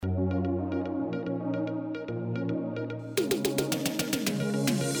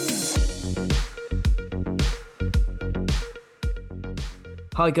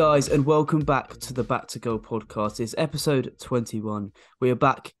Hi guys, and welcome back to the Back to Goal podcast. It's episode 21. We are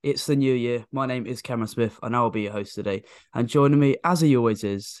back. It's the new year. My name is Cameron Smith, and I will be your host today. And joining me, as he always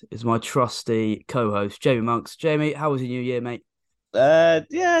is my trusty co-host, Jamie Monks. Jamie, how was your new year, mate? Okay.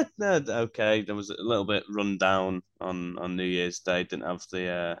 There was a little bit run down on New Year's Day. Didn't have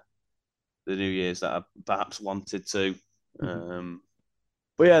the New Year's that I perhaps wanted to. Mhm. Um,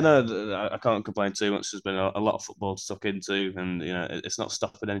 but yeah, no, I can't complain too much. There's been a lot of football to suck into, and it's not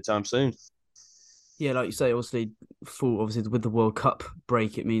stopping anytime soon. Yeah, like you say, obviously with the World Cup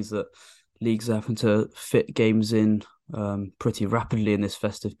break, it means that leagues are having to fit games in pretty rapidly in this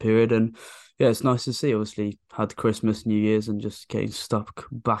festive period. And yeah, it's nice to see. Obviously, had Christmas, New Year's, and just getting stuck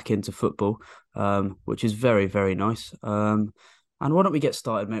back into football, which is very, very nice. And why don't we get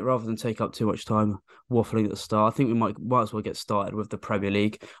started, mate? Rather than take up too much time waffling at the start, I think we might as well get started with the Premier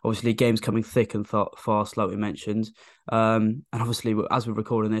League. Obviously, games coming thick and fast, like we mentioned. And obviously, as we're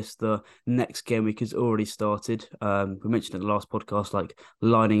recording this, the next game week has already started. We mentioned in the last podcast, like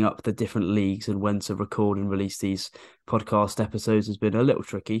lining up the different leagues and when to record and release these podcast episodes has been a little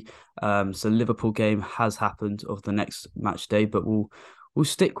tricky. So Liverpool game has happened of the next match day, but we'll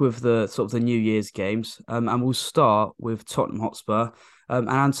stick with the sort of the New Year's games, and we'll start with Tottenham Hotspur and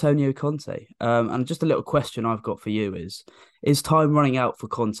Antonio Conte. And just a little question I've got for you is time running out for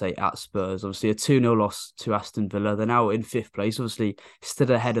Conte at Spurs? Obviously, a 2-0 loss to Aston Villa. They're now in fifth place, obviously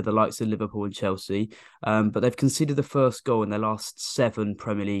still ahead of the likes of Liverpool and Chelsea. But they've conceded the first goal in their last 7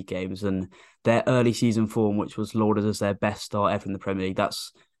 Premier League games, and their early season form, which was lauded as their best start ever in the Premier League.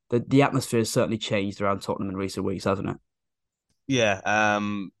 That's the atmosphere has certainly changed around Tottenham in recent weeks, hasn't it? Yeah,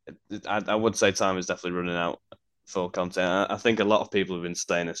 I would say time is definitely running out for Conte. I think a lot of people have been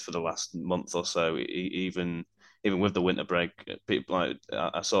saying this for the last month or so. Even with the winter break, people like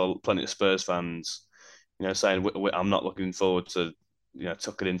I saw plenty of Spurs fans, saying I'm not looking forward to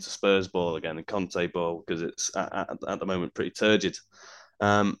tucking into Spurs ball again and Conte ball because it's at the moment pretty turgid.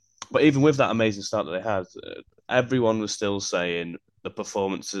 Um, but even with that amazing start that they had, everyone was still saying the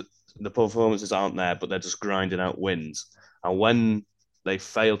performances aren't there, but they're just grinding out wins. And when they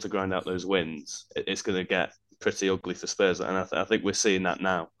fail to grind out those wins, it's going to get pretty ugly for Spurs. And I think we're seeing that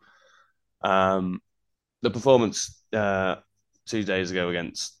now. Um, the performance 2 days ago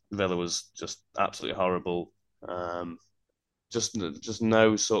against Villa was just absolutely horrible. Um, just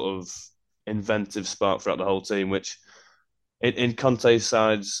no sort of inventive spark throughout the whole team, which in Conte's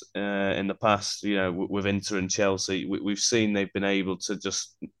sides in the past, with Inter and Chelsea, we've seen they've been able to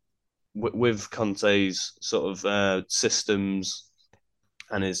just with Conte's sort of systems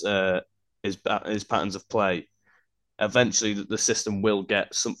and his patterns of play. Eventually, the system will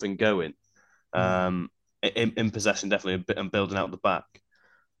get something going. Um, in possession, definitely, and building out the back.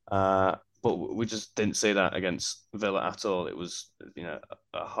 But we just didn't see that against Villa at all. It was, a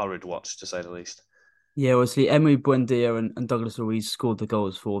horrid watch to say the least. Yeah, obviously Emery Buendia and Douglas Luiz scored the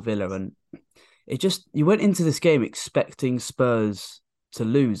goals for Villa, and you went into this game expecting Spurs to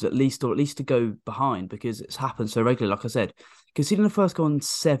lose at least, or at least to go behind because it's happened so regularly. Like I said, conceding the first goal in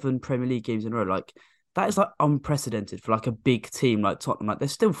 7 Premier League games in a row, like that is like unprecedented for like a big team like Tottenham. Like they're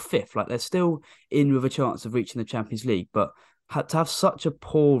still fifth, like they're still in with a chance of reaching the Champions League, but had to have such a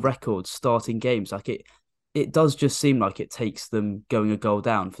poor record starting games, like it does just seem like it takes them going a goal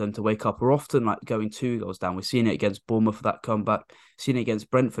down for them to wake up. We're often like going 2 goals down. We've seen it against Bournemouth for that comeback, seen it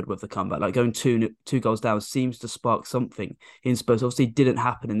against Brentford with the comeback. Like going two goals down seems to spark something in Spurs. Obviously, it didn't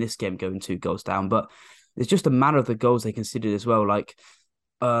happen in this game going 2 goals down, but it's just a matter of the goals they conceded as well. Like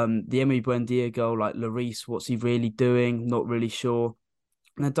the Emery Buendia goal, like Lloris, what's he really doing? Not really sure.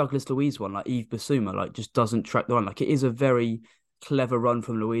 And then Douglas Luiz one, like Yves Bissouma, like just doesn't track the run. Like it is a very clever run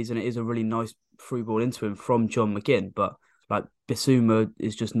from Luiz, and it is a really nice through ball into him from John McGinn. But like Bissouma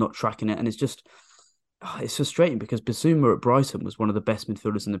is just not tracking it, and it's frustrating because Bissouma at Brighton was one of the best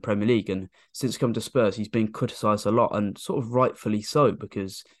midfielders in the Premier League, and since come to Spurs, he's been criticised a lot, and sort of rightfully so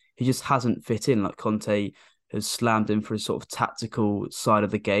because he just hasn't fit in. Like Conte has slammed him for his sort of tactical side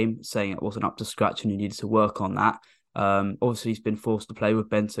of the game, saying it wasn't up to scratch and he needed to work on that. Obviously he's been forced to play with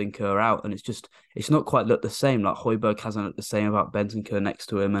Bentancur out, and it's not quite looked the same. Like Højbjerg hasn't looked the same about Bentancur next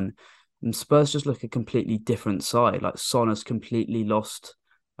to him, and Spurs just look a completely different side. Like Son has completely lost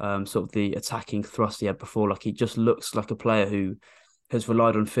sort of the attacking thrust he had before. Like he just looks like a player who has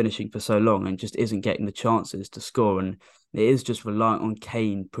relied on finishing for so long and just isn't getting the chances to score. And it is just reliant on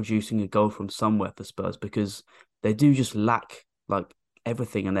Kane producing a goal from somewhere for Spurs because they do just lack like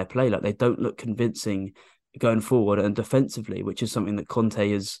everything in their play. Like they don't look convincing going forward and defensively, which is something that Conte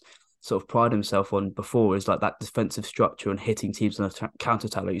has sort of prided himself on before, is like that defensive structure and hitting teams on a counter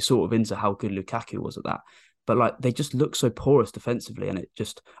attack. Like you sort of into how good Lukaku was at that. but like they just look so porous defensively, and it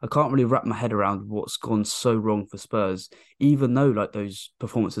just I can't really wrap my head around what's gone so wrong for Spurs. Even though like those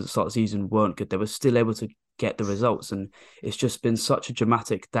performances at the start of the season weren't good, they were still able to get the results, and it's just been such a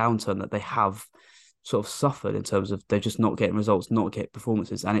dramatic downturn that they have sort of suffered in terms of they're just not getting results, not getting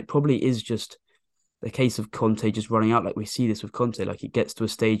performances, and it probably is just a case of Conte just running out. Like we see this with Conte, like it gets to a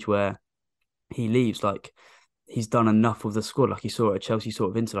stage where he leaves, like he's done enough with the squad, like he saw it at Chelsea,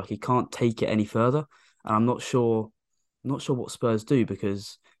 sort of into like he can't take it any further. And not sure what Spurs do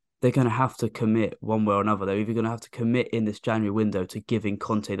because they're going to have to commit one way or another. They're either going to have to commit in this January window to giving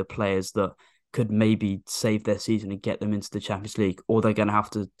Conte the players that could maybe save their season and get them into the Champions League, or they're going to have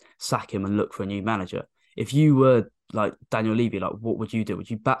to sack him and look for a new manager. If you were like Daniel Levy, like what would you do?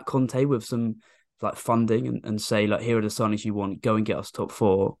 Would you back Conte with some like funding and say like here are the signings you want, go and get us top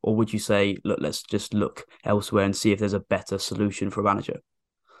four, or would you say look, let's just look elsewhere and see if there's a better solution for a manager?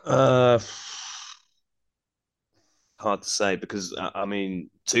 Uh, Hard to say because I mean,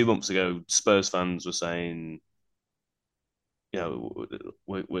 2 months ago, Spurs fans were saying,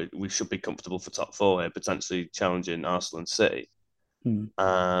 we should be comfortable for top four here, potentially challenging Arsenal and City. Hmm.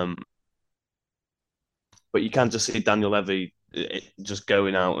 Um, but you can just see Daniel Levy just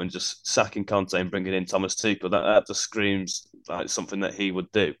going out and just sacking Conte and bringing in Thomas Tuchel. That just screams like something that he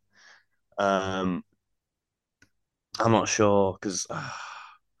would do. Um, I'm not sure because.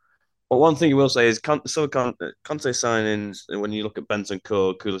 But one thing you will say is Conte signings, when you look at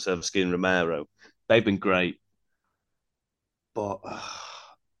Bentancur, Kulusevski, and Romero, they've been great. But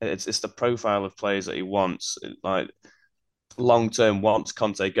it's the profile of players that he wants. Like long term, once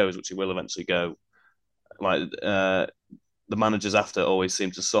Conte goes, which he will eventually go, like the managers after always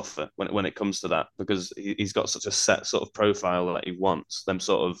seem to suffer when it comes to that because he's got such a set sort of profile that he wants. Them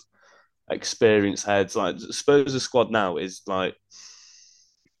sort of experienced heads. Like Spurs' squad now is like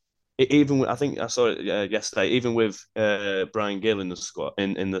even I think I saw it yesterday. Even with Brian Gill in the squad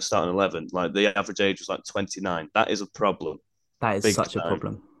in the starting 11, like the average age was like 29. That is a problem, That is big such a time.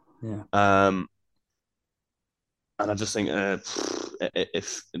 problem. Yeah. Um, and I just think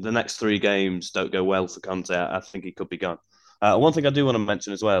if the next 3 games don't go well for Conte, I think he could be gone. One thing I do want to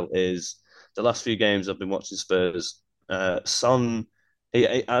mention as well is the last few games I've been watching Spurs. Son,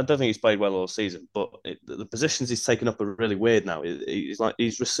 I don't think he's played well all season, but the positions he's taken up are really weird now. He's like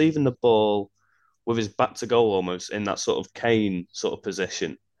he's receiving the ball with his back to goal almost in that sort of Kane sort of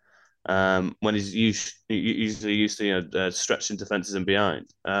position. When he's usually used to stretching defenses and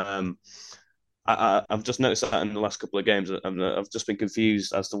behind. I've just noticed that in the last couple of games. I've just been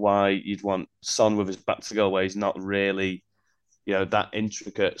confused as to why you'd want Son with his back to goal, where he's not really, that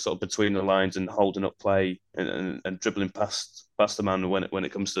intricate sort of between the lines and holding up play and dribbling past the man when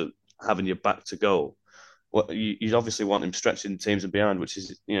it comes to having your back to goal. Well, you'd obviously want him stretching teams and behind, which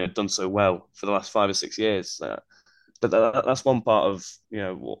is done so well for the last 5 or 6 years. But that's one part of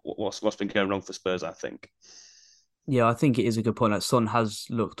what's been going wrong for Spurs, I think. Yeah, I think it is a good point. Like Son has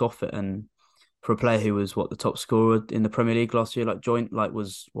looked off it, and for a player who was the top scorer in the Premier League last year, like joint, like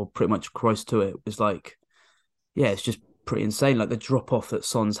was pretty much close to it. Was like, yeah, it's just pretty insane. Like the drop off that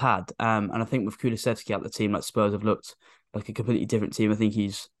Son's had. And I think with Kulusevski out the team, like Spurs have looked like a completely different team. I think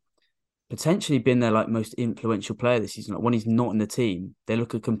he's potentially been their like most influential player this season. Like when he's not in the team, they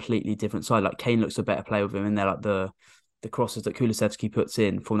look a completely different side. Like Kane looks a better player with him in there. Like the crosses that Kulusevski puts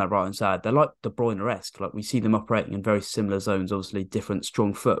in from that right hand side, they're like De Bruyne-esque. Like we see them operating in very similar zones. Obviously, different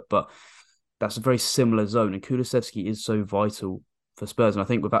strong foot, but that's a very similar zone. And Kulusevski is so vital for Spurs. And I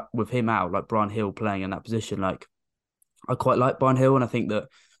think with him out, like Brian Hill playing in that position, like I quite like Brian Hill, and I think that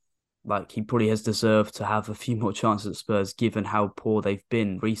like he probably has deserved to have a few more chances at Spurs given how poor they've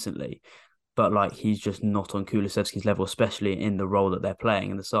been recently. But like he's just not on Kulusevski's level, especially in the role that they're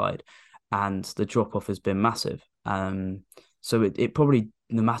playing in the side. And the drop off has been massive. So it probably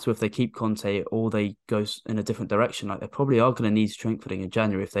no matter if they keep Conte or they go in a different direction, like they probably are going to need strengthening in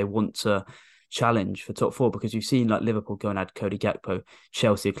January if they want to challenge for top four, because you've seen like Liverpool go and add Cody Gakpo,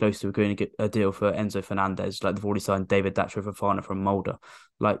 Chelsea are close to agreeing to get a deal for Enzo Fernandez, like they've already signed David Datcher Fofana from Mulder.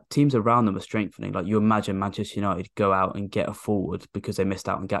 Like teams around them are strengthening. Like you imagine Manchester United go out and get a forward because they missed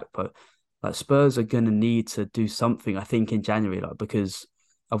out on Gakpo. Like Spurs are going to need to do something, I think, in January, like because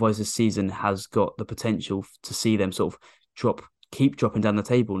otherwise this season has got the potential to see them sort of keep dropping down the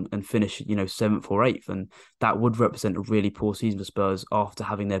table and finish, seventh or eighth, and that would represent a really poor season for Spurs after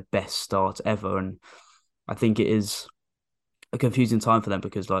having their best start ever. And I think it is a confusing time for them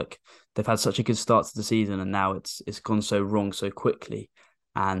because like they've had such a good start to the season and now it's gone so wrong so quickly,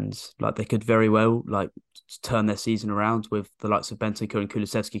 and like they could very well like turn their season around with the likes of Bentancur and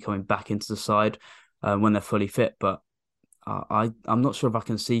Kulusevski coming back into the side when they're fully fit. But I'm not sure if I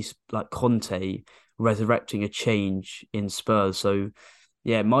can see like Conte resurrecting a change in Spurs. So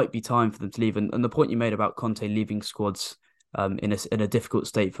yeah, it might be time for them to leave. And the point you made about Conte leaving squads in a difficult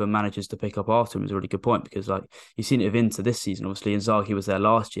state for managers to pick up after him is a really good point, because like you've seen it with Inter this season. Obviously, Inzaghi was there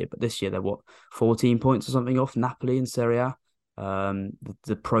last year, but this year they're what, 14 points or something off Napoli in Serie A.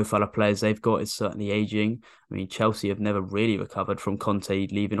 The profile of players they've got is certainly aging. I mean, Chelsea have never really recovered from Conte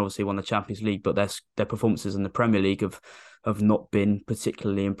leaving. Obviously, won the Champions League, but their performances in the Premier League have not been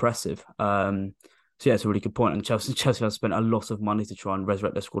particularly impressive. So yeah, it's a really good point. And Chelsea have spent a lot of money to try and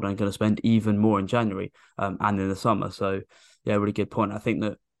resurrect their squad, and are going to spend even more in January and in the summer. So yeah, really good point. I think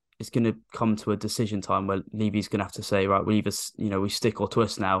that it's going to come to a decision time where Levy's going to have to say, right, we either we stick or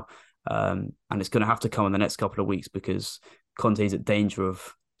twist now, and it's going to have to come in the next couple of weeks, because Conte's at danger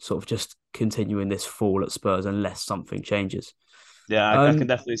of sort of just continuing this fall at Spurs unless something changes. Yeah, I can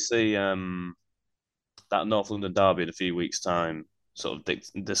definitely see that North London derby in a few weeks' time, sort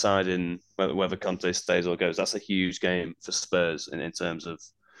of deciding whether Conte stays or goes. That's a huge game for Spurs in terms of,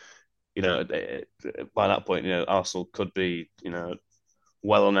 by that point, Arsenal could be,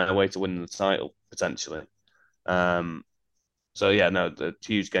 well on their way to winning the title potentially. So yeah, no, a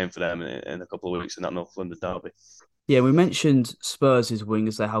huge game for them in a couple of weeks in that North London derby. Yeah, we mentioned Spurs'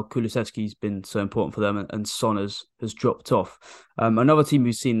 wingers there, how Kulusevski's been so important for them, and Son has dropped off. Another team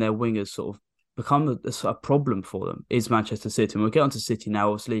who's seen their wingers sort of become a problem for them is Manchester City. And we'll get on to City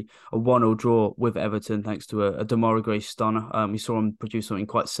now. Obviously, a 1-1 draw with Everton thanks to a Demarai Gray stunner. We saw him produce something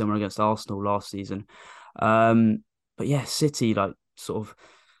quite similar against Arsenal last season. But yeah, City like sort of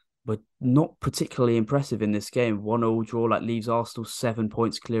were not particularly impressive in this game. 1-1 draw like leaves Arsenal 7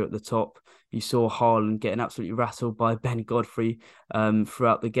 points clear at the top. You saw Haaland getting absolutely rattled by Ben Godfrey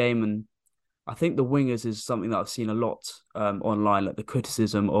throughout the game. And I think the wingers is something that I've seen a lot online, like the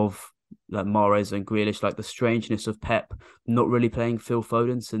criticism of like Mahrez and Grealish, like the strangeness of Pep not really playing Phil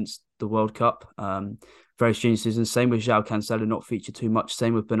Foden since the World Cup. Very strange season. Same with João Cancelo, not featured too much.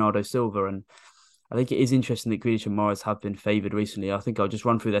 Same with Bernardo Silva. And I think it is interesting that Grealish and Mahrez have been favoured recently. I think I'll just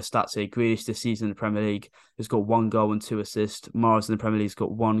run through their stats here. Grealish this season in the Premier League has got 1 goal and 2 assists. Mahrez in the Premier League has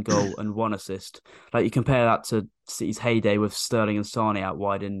got 1 goal and 1 assist. Like, you compare that to City's heyday with Sterling and Sane out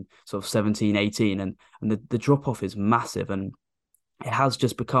wide in sort of 17, 18, and the drop-off is massive. And it has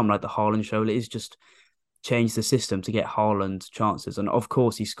just become like the Haaland show. It is just changed the system to get Haaland chances. And of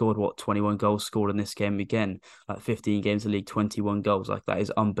course, he scored 21 goals scored in this game again, like 15 games of the league, 21 goals. Like, that is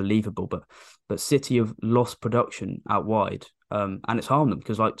unbelievable. But City have lost production out wide. And it's harmed them,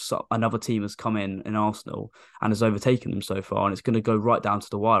 because another team has come in Arsenal and has overtaken them so far. And it's going to go right down to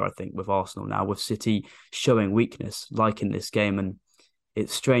the wire, I think, with Arsenal now, with City showing weakness like in this game. And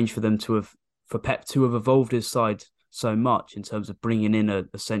it's strange for Pep to have evolved his side so much in terms of bringing in a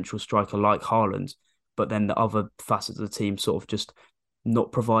central striker like Haaland, but then the other facets of the team sort of just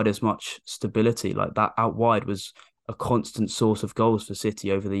not provide as much stability. Like, that out wide was a constant source of goals for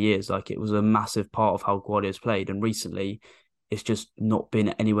City over the years. Like, it was a massive part of how Guardiola's played, and recently it's just not been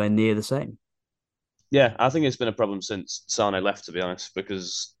anywhere near the same. Yeah, I think it's been a problem since Sane left, to be honest,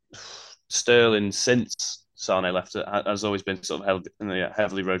 because Sterling, since Sane left, has always been sort of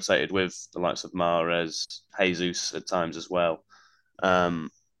heavily rotated with the likes of Mahrez, Jesus at times as well.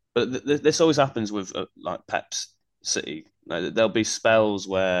 But this always happens with like Pep's City. Like, there'll be spells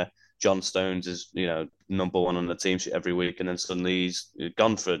where John Stones is number 1 on the team sheet every week, and then suddenly he's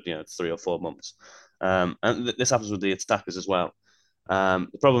gone for 3 or 4 months. And this happens with the attackers as well. The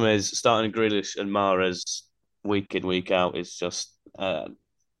problem is starting Grealish and Mahrez week in, week out is just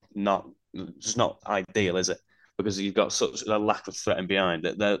not ideal, is it? Because you've got such a lack of threat in behind.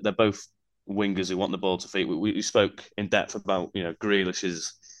 They're both wingers who want the ball to feet. We spoke in depth about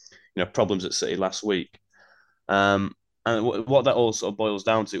Grealish's problems at City last week, and what that all sort of boils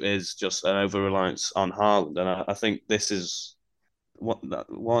down to is just an over reliance on Haaland. And I think this is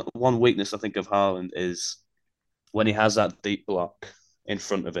one weakness I think of Haaland is when he has that deep block in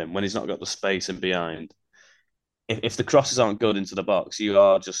front of him, when he's not got the space in behind. If the crosses aren't good into the box, you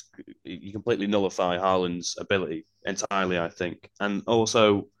completely nullify Haaland's ability entirely, I think. And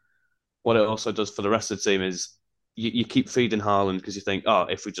also, what it also does for the rest of the team is you keep feeding Haaland, because you think, oh,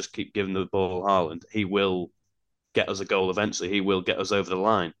 if we just keep giving the ball Haaland, he will get us a goal eventually. He will get us over the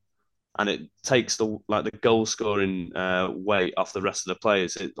line. And it takes the goal scoring weight off the rest of the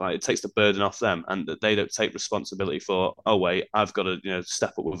players. It takes the burden off them, and they don't take responsibility for, oh wait, I've got to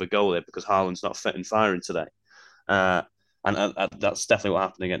step up with a goal here because Haaland's not fit and firing today. And that's definitely what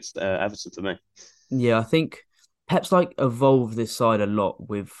happened against Everton for me. Yeah, I think Pep's like evolved this side a lot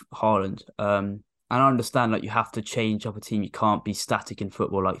with Haaland. And I understand like you have to change up a team. You can't be static in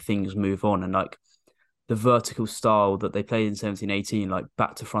football. Like, things move on, and like the vertical style that they played in 17-18, like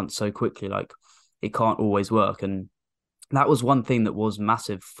back to front so quickly. Like, it can't always work. And that was one thing that was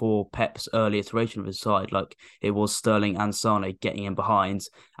massive for Pep's early iteration of his side. Like it was Sterling and Sane getting in behind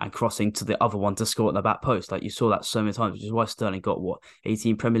and crossing to the other one to score at the back post. Like you saw that so many times, which is why Sterling got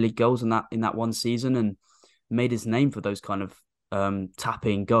 18 Premier League goals in that one season and made his name for those kind of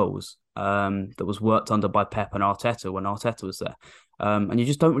tapping goals that was worked under by Pep and Arteta when Arteta was there. And you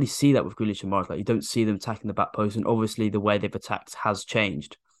just don't really see that with Grealish and Morris. Like you don't see them attacking the back post, and obviously the way they've attacked has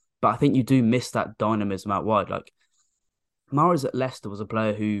changed. But I think you do miss that dynamism out wide. Like Mahrez at Leicester was a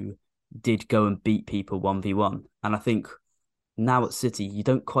player who did go and beat people 1v1. And I think now at City, you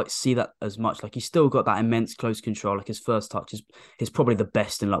don't quite see that as much. Like he's still got that immense close control. Like his first touch is probably the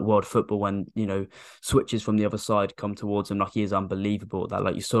best in like world football when, switches from the other side come towards him. Like he is unbelievable at that.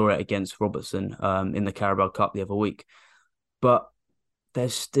 Like you saw it against Robertson in the Carabao Cup the other week. But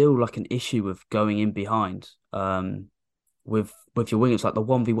there's still like an issue with going in behind. With your wingers, like the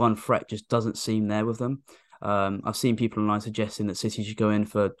 1v1 threat just doesn't seem there with them. I've seen people online suggesting that City should go in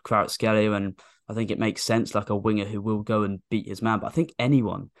for Kvaratskhelia, and I think it makes sense, like a winger who will go and beat his man. But I think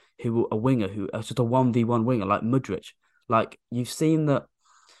anyone a winger who just a 1v1 winger like Mudryk, like you've seen that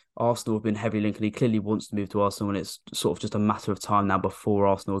Arsenal have been heavily linked, and he clearly wants to move to Arsenal, and it's sort of just a matter of time now before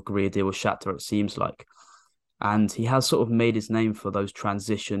Arsenal agree a deal with Shakhtar, it seems like. And he has sort of made his name for those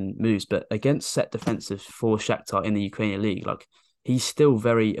transition moves, but against set defensives for Shakhtar in the Ukrainian league, like he's still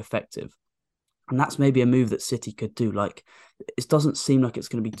very effective. And that's maybe a move that City could do. Like, it doesn't seem like it's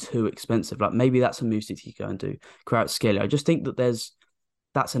going to be too expensive. Like, maybe that's a move City could go and do. Kvaratskhelia. I just think that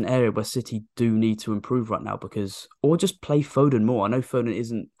that's an area where City do need to improve right now or just play Foden more. I know Foden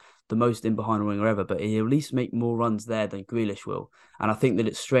isn't the most in behind winger ever, but he'll at least make more runs there than Grealish will. And I think that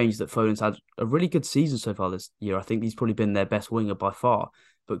it's strange that Foden's had a really good season so far this year. I think he's probably been their best winger by far.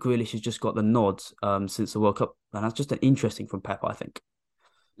 But Grealish has just got the nod since the World Cup. And that's just an interesting from Pep, I think.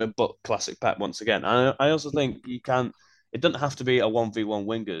 But classic Pep once again. I also think you can. It doesn't have to be a 1v1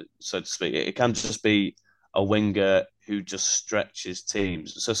 winger, so to speak. It can just be a winger who just stretches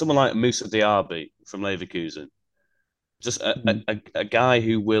teams. So someone like Moussa Diaby from Leverkusen, just a guy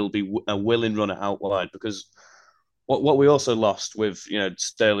who will be a willing runner out wide. Because what we also lost with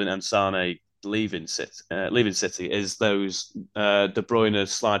Sterling and Sane leaving City is those De Bruyne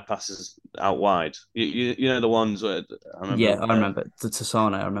slide passes out wide. You know the ones where I Yeah, remember. I remember. The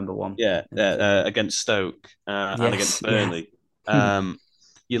Tassano, I remember one. Yeah, Yeah. against Stoke and Yes, against yeah. Burnley.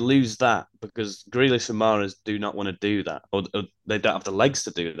 You lose that because Grealish and Mahrez do not want to do that, or they don't have the legs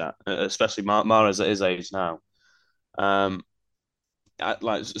to do that, especially Mahrez at his age now. Um,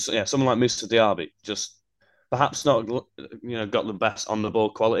 yeah, someone like Moussa Diaby, just perhaps not, got the best on the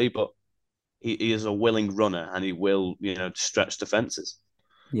ball quality, but he is a willing runner and he will, stretch defenses.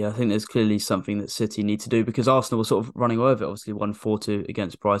 Yeah, I think there's clearly something that City need to do because Arsenal were sort of running over it, obviously won 4-2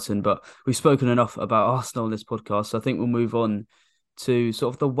 against Brighton. But we've spoken enough about Arsenal in this podcast. So I think we'll move on to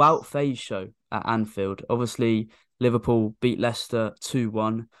sort of the Wout phase show at Anfield. Obviously, Liverpool beat Leicester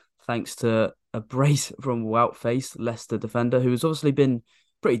 2-1 thanks to a brace from Wout Face, Leicester defender, who has obviously been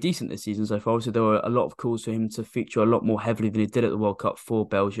pretty decent this season so far. Obviously, there were a lot of calls for him to feature a lot more heavily than he did at the World Cup for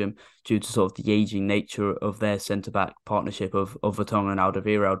Belgium due to sort of the aging nature of their centre-back partnership of Vertonghen and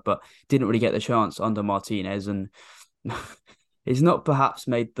Alderweireld, but didn't really get the chance under Martinez, and he's not perhaps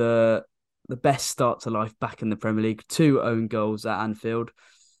made the best start to life back in the Premier League. 2 own goals at Anfield.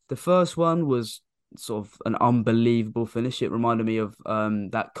 The first one was sort of an unbelievable finish. It reminded me of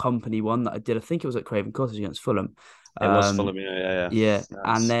that Company one that I did. I think it was at Craven Cottage against Fulham. It was Um, Fulham, yeah. yeah,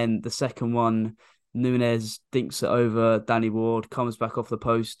 and Nice. then the second one, Nunez dinks it over. Danny Ward comes back off the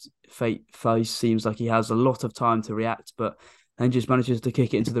post. Face seems like he has a lot of time to react, but then just manages to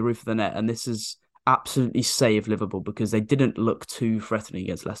kick it into the roof of the net. And this is absolutely saved Liverpool because they didn't look too threatening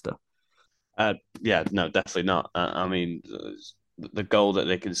against Leicester. Yeah, no, definitely not. I mean, the goal that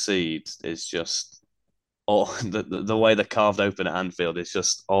they concede is just, the way they're carved open at Anfield is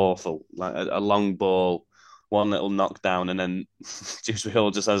just awful. Like a long ball, one little knockdown, and then Juice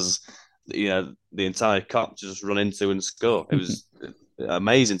Hill just has the entire Kop to just run into and score. It was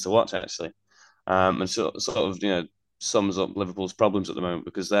amazing to watch actually, and sort of sums up Liverpool's problems at the moment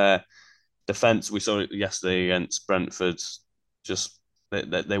because their defense we saw it yesterday against Brentford, just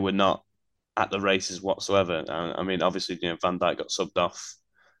they were not at the races whatsoever. I mean, obviously, Van Dijk got subbed off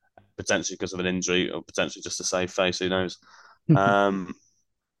potentially because of an injury or potentially just to save face. Who knows? Um,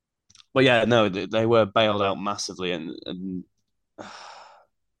 but yeah, no, they were bailed out massively, and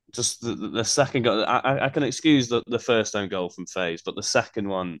just the second goal. I can excuse the first own goal from Faze, but the second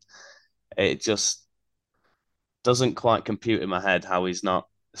one, it just doesn't quite compute in my head how he's not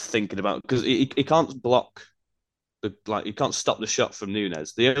thinking about because he can't block like you can't stop the shot from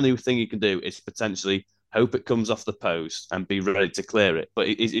Nunes. The only thing you can do is potentially hope it comes off the post and be ready to clear it. But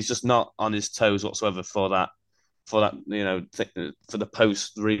he's just not on his toes whatsoever for that for the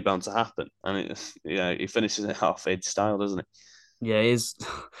post rebound to happen. And he finishes it half edge style, doesn't it? Yeah, it is.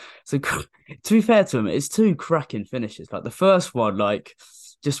 So to be fair to him, it's two cracking finishes. Like the first one, like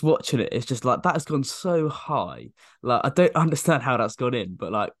just watching it, it's just like that has gone so high. Like I don't understand how that's gone in,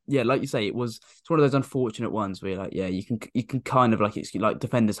 but like yeah, like you say, it's one of those unfortunate ones where you're like yeah, you can kind of like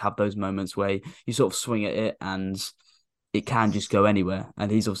defenders have those moments where you sort of swing at it and it can just go anywhere.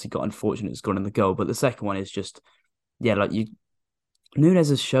 And he's obviously got unfortunate it's gone in the goal. But the second one is just yeah, like you Nunes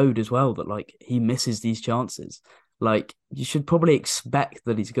has showed as well that like he misses these chances. Like you should probably expect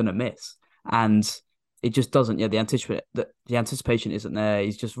that he's gonna miss, and it just doesn't. Yeah, the anticipation isn't there.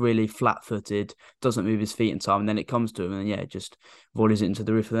 He's just really flat-footed, doesn't move his feet in time, and then it comes to him, and yeah, it just volleys it into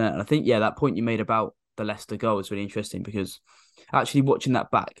the roof of the net. And I think yeah, that point you made about the Leicester goal is really interesting because actually watching that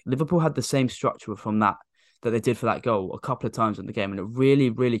back, Liverpool had the same structure from that they did for that goal a couple of times in the game, and it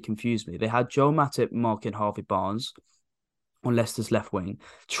really, really confused me. They had Joel Matip marking Harvey Barnes on Leicester's left wing.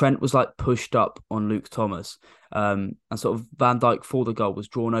 Trent was like pushed up on Luke Thomas. And sort of Van Dijk for the goal was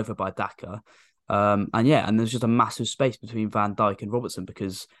drawn over by Daka. And there's just a massive space between Van Dijk and Robertson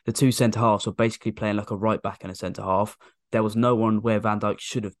because the two centre halves were basically playing like a right back and a centre half. There was no one where Van Dijk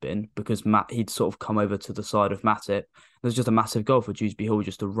should have been because he'd sort of come over to the side of Matip. There's just a massive goal for Dewsbury Hall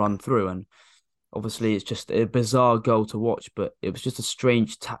just to run through. And obviously, it's just a bizarre goal to watch, but it was just a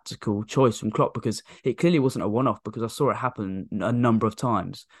strange tactical choice from Klopp because it clearly wasn't a one-off because I saw it happen a number of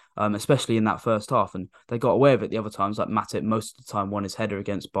times, especially in that first half, and they got away with it the other times. Like Matip, most of the time, won his header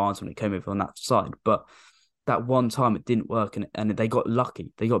against Barnes when it came over on that side, but that one time it didn't work, and they got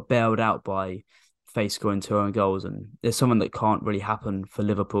lucky. They got bailed out by Face scoring two own goals, and there's something that can't really happen for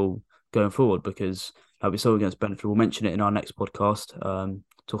Liverpool going forward because, like we saw against Brentford, we'll mention it in our next podcast.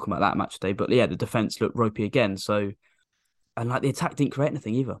 Talking about that match today. But yeah, the defense looked ropey again. So and like the attack didn't create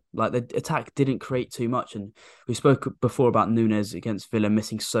anything either. Like the attack didn't create too much. And we spoke before about Nunes against Villa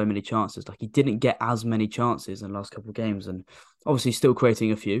missing so many chances. Like he didn't get as many chances in the last couple of games, and obviously still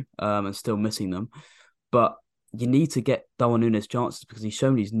creating a few, and still missing them. But you need to get Darwin Nunes chances because he's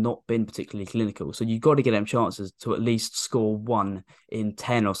shown he's not been particularly clinical. So you've got to get him chances to at least score 1 in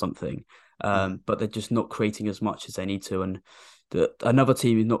 10 or something. But they're just not creating as much as they need to. And another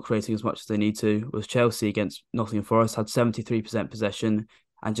team who's not creating as much as they need to was Chelsea against Nottingham Forest, had 73% possession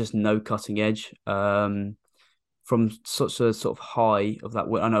and just no cutting edge. From such a sort of high of that,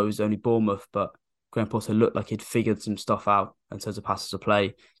 I know it was only Bournemouth, but Graham Potter looked like he'd figured some stuff out in terms of passes to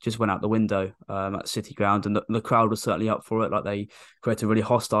play, just went out the window at City Ground, and the crowd was certainly up for it. Like they created a really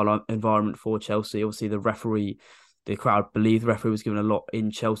hostile environment for Chelsea. Obviously, the crowd believed the referee was given a lot in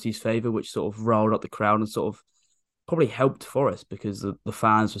Chelsea's favour, which sort of riled up the crowd and sort of probably helped Forest because the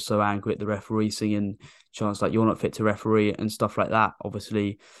fans were so angry at the referee singing chants like "You're not fit to referee" and stuff like that.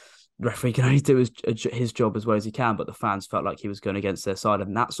 Obviously, the referee can only do his job as well as he can, but the fans felt like he was going against their side,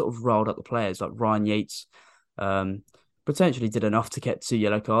 and that sort of riled up the players. Like Ryan Yates, potentially did enough to get 2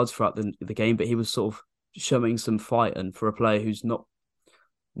 yellow cards throughout the game, but he was sort of showing some fight, and for a player who's not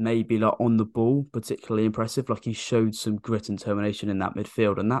maybe like on the ball particularly impressive, like he showed some grit and determination in that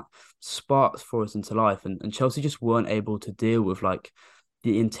midfield, and that sparked Forest into life, and Chelsea just weren't able to deal with like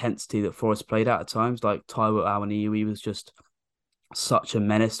the intensity that Forest played at times. Like Taiwo Awoniyi was just such a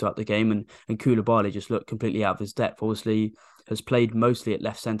menace throughout the game, and Koulibaly just looked completely out of his depth. Obviously, has played mostly at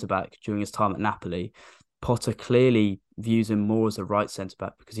left centre back during his time at Napoli. Potter clearly views him more as a right centre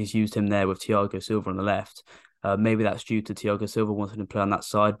back because he's used him there with Thiago Silva on the left. Maybe that's due to Thiago Silva wanting to play on that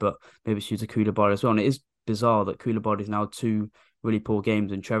side, but maybe it's due to Koulibaly as well. And it is bizarre that Koulibaly is now two really poor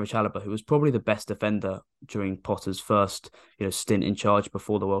games, and Trevor Chalobah, who was probably the best defender during Potter's first stint in charge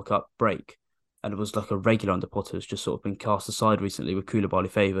before the World Cup break, and it was like a regular under Potter, has just sort of been cast aside recently with Koulibaly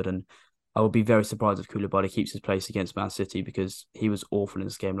favoured. And I would be very surprised if Koulibaly keeps his place against Man City because he was awful in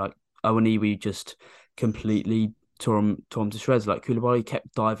this game. Like Awoniyi just completely tore him to shreds. Like Koulibaly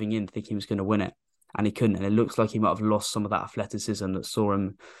kept diving in thinking he was going to win it, and he couldn't. And it looks like he might have lost some of that athleticism that saw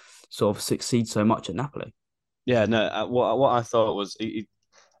him sort of succeed so much at Napoli. Yeah, no. What I thought was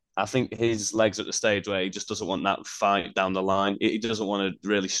I think his legs are at the stage where he just doesn't want that fight down the line. He doesn't want to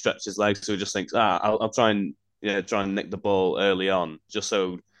really stretch his legs, so he just thinks, I'll try and nick the ball early on, just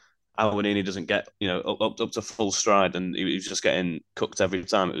so Awoniyi doesn't get up to full stride, and he was just getting cooked every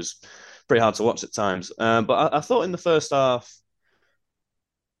time. It was pretty hard to watch at times. But I thought in the first half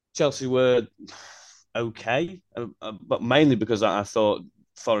Chelsea were okay, but mainly because I thought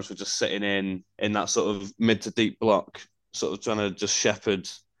Forest were just sitting in that sort of mid to deep block, sort of trying to just shepherd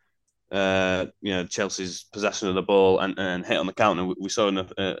Chelsea's possession of the ball and hit on the counter. We saw in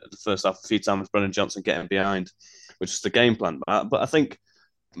the first half a few times Brennan Johnson getting behind, which is the game plan. But I think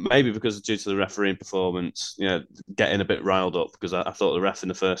maybe because due to the refereeing performance, getting a bit riled up because I thought the ref in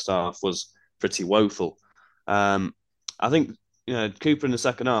the first half was pretty woeful. I think Cooper in the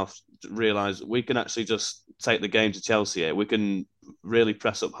second half realised we can actually just take the game to Chelsea here. We can really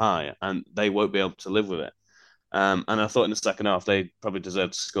press up high, and they won't be able to live with it. And I thought in the second half they probably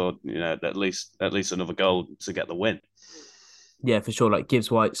deserved to score, at least another goal to get the win. Yeah, for sure. Like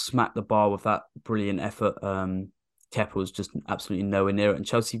Gibbs White smacked the bar with that brilliant effort. Kepa was just absolutely nowhere near it, and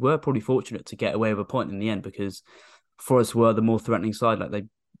Chelsea were probably fortunate to get away with a point in the end because Forest were the more threatening side. Like they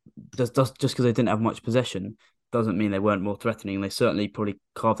just because they didn't have much possession doesn't mean they weren't more threatening. They certainly probably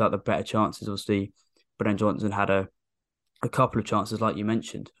carved out the better chances. Obviously, Brennan Johnson had a couple of chances, like you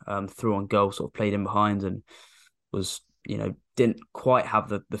mentioned, through on goal, sort of played in behind and was, didn't quite have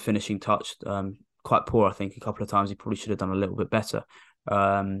the finishing touch. Quite poor, I think. A couple of times he probably should have done a little bit better.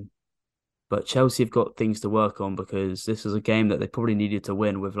 But Chelsea have got things to work on because this is a game that they probably needed to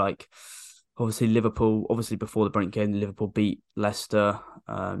win with obviously Liverpool, obviously before the Brent game, Liverpool beat Leicester,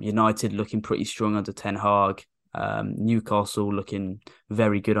 United looking pretty strong under Ten Hag, Newcastle looking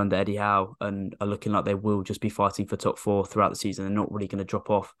very good under Eddie Howe and are looking like they will just be fighting for top four throughout the season. They're not really going to drop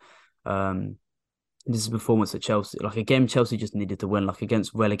off. This is a performance at Chelsea. Like a game Chelsea just needed to win, like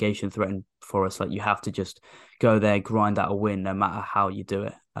against relegation threatened Forest. Like you have to just go there, grind out a win, no matter how you do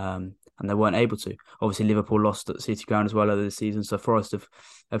it. And they weren't able to. Obviously, Liverpool lost at the City Ground as well over this season. So Forest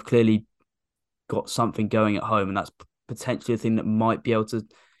have clearly got something going at home, and that's potentially a thing that might be able to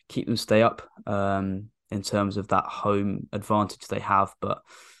keep them stay up in terms of that home advantage they have. But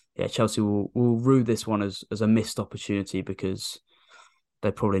yeah, Chelsea will rue this one as a missed opportunity because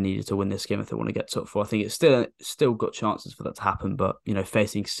they probably needed to win this game if they want to get top four. I think it's still got chances for that to happen, but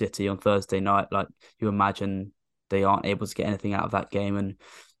facing City on Thursday night, like you imagine they aren't able to get anything out of that game, and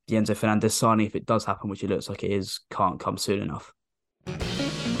the Enzo Fernandez signing, if it does happen, which it looks like it is, can't come soon enough.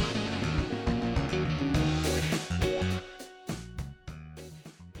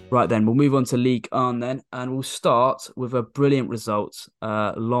 Right then, we'll move on to Ligue 1 then, and we'll start with a brilliant result.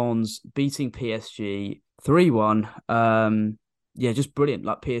 Lens beating PSG 3-1. Yeah, just brilliant.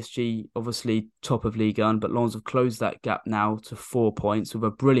 Like PSG, obviously top of Ligue 1, but Lens have closed that gap now to 4 points with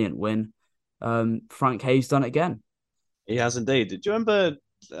a brilliant win. Frank Hayes done it again. He has indeed. Do you remember?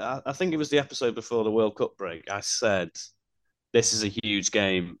 I think it was the episode before the World Cup break. I said this is a huge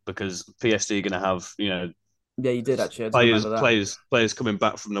game because PSG are going to have Yeah, you did actually. I do remember that. players coming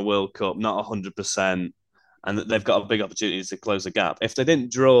back from the World Cup, not 100%, and they've got a big opportunity to close the gap. If they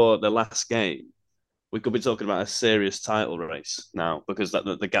didn't draw the last game, we could be talking about a serious title race now because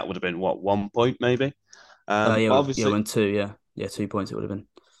the gap would have been what, 1 point maybe. But obviously, when two, yeah, 2 points it would have been.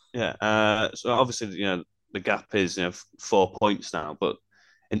 yeah. So obviously, the gap is 4 points now. But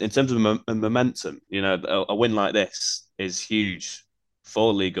in terms of momentum, a win like this is huge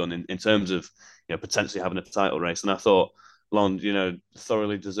for Ligue 1 in terms of potentially having a title race. And I thought Lens,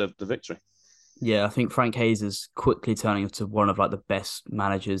 thoroughly deserved the victory. Yeah, I think Frank Hayes is quickly turning into one of like the best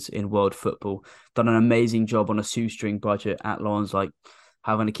managers in world football. Done an amazing job on a shoestring budget at Lens, like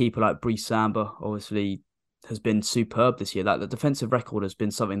having a keeper like Brice Samba obviously has been superb this year. Like the defensive record has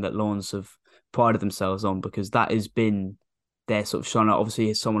been something that Lens have prided themselves on because that has been their sort of shine.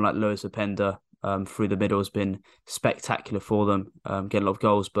 Obviously, someone like Lewis Openda through the middle has been spectacular for them, getting a lot of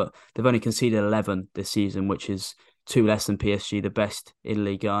goals, but they've only conceded 11 this season, which is 2 less than PSG, the best in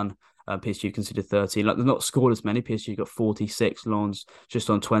Ligue 1. PSG considered 13. Like they've not scored as many. PSG got 46. Lens just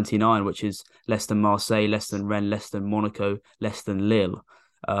on 29, which is less than Marseille, less than Rennes, less than Monaco, less than Lille,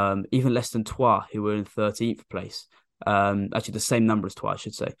 even less than Troyes, who were in 13th place. Actually, the same number as Troyes, I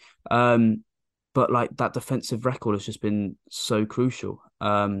should say. But like that defensive record has just been so crucial.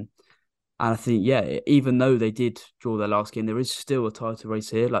 And I think, yeah, even though they did draw their last game, there is still a title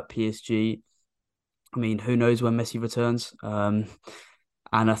race here. Like PSG, I mean, who knows when Messi returns?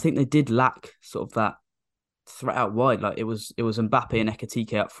 And I think they did lack sort of that threat out wide. Like it was Mbappe and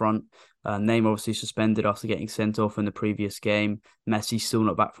Ekitike up front. Neymar obviously suspended after getting sent off in the previous game. Messi still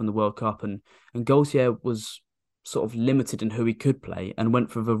not back from the World Cup, and Gaultier was sort of limited in who he could play and went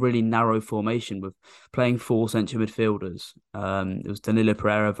for a really narrow formation with playing 4 central midfielders. It was Danilo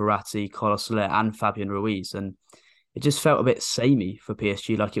Pereira, Verratti, Carlos Soler, and Fabian Ruiz, and it just felt a bit samey for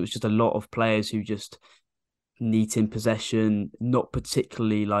PSG. Like it was just a lot of players who just neat in possession, not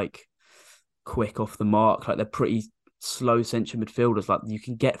particularly like quick off the mark. Like they're pretty slow central midfielders. Like you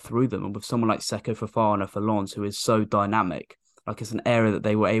can get through them, and with someone like Seko Fofana for Lens, who is so dynamic, like it's an area that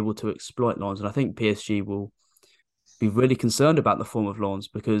they were able to exploit Lens. And I think PSG will be really concerned about the form of Lens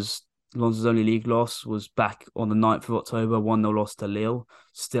because Lens' only league loss was back on the 9th of October, 1-0 loss to Lille.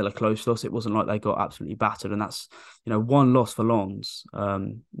 Still a close loss. It wasn't like they got absolutely battered. And that's, one loss for Lens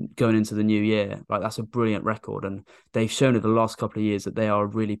going into the new year. Like, that's a brilliant record. And they've shown in the last couple of years that they are a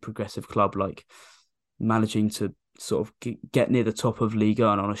really progressive club, like managing to sort of get near the top of Ligue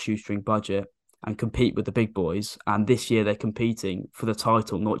 1 on a shoestring budget and compete with the big boys. And this year they're competing for the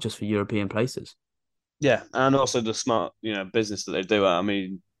title, not just for European places. Yeah, and also the smart, business that they do. I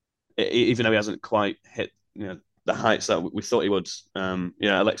mean, even though he hasn't quite hit, the heights that we thought he would.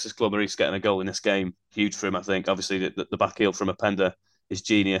 Alexis Claude-Maurice getting a goal in this game, huge for him. I think obviously the back heel from Openda is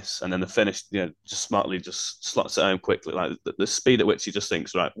genius, and then the finish, just smartly just slots it home quickly. Like the speed at which he just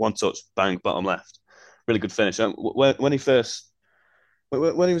thinks, right, one touch, bang, bottom left, really good finish. When he first,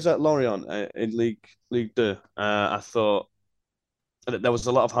 when he was at Lorient in Ligue 2, I thought there was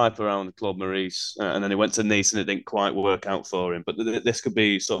a lot of hype around Claude Maurice, and then he went to Nice and it didn't quite work out for him. But this could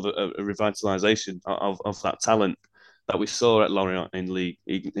be sort of a revitalisation of that talent that we saw at Lorient in Ligue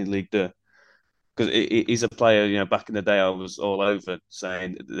 2. Because he's a player, back in the day I was all over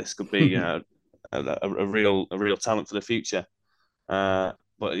saying this could be, a real talent for the future. But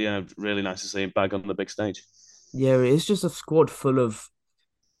really nice to see him back on the big stage. Yeah, it's just a squad full of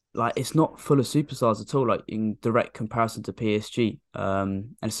like it's not full of superstars at all, like in direct comparison to PSG.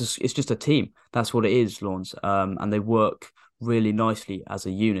 And it's just a team. That's what it is, Lawns. And they work really nicely as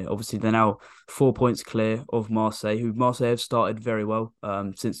a unit. Obviously, they're now 4 points clear of Marseille, who Marseille have started very well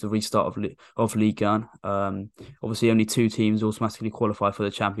since the restart of Ligue 1. Obviously, only two teams automatically qualify for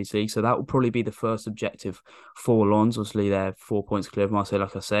the Champions League, so that will probably be the first objective for Lens. Obviously, they're 4 points clear of Marseille,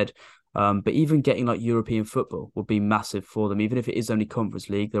 like I said. But even getting like European football would be massive for them. Even if it is only Conference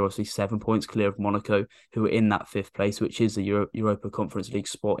League, they're obviously 7 points clear of Monaco, who are in that fifth place, which is the Europa Conference League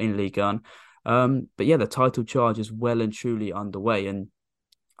spot in Ligue 1. But yeah, the title charge is well and truly underway. And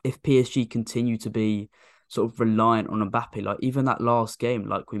if PSG continue to be sort of reliant on Mbappe, like even that last game,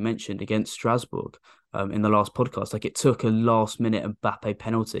 like we mentioned against Strasbourg in the last podcast, like it took a last minute Mbappe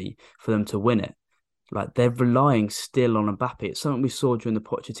penalty for them to win it. Like they're relying still on Mbappe. It's something we saw during the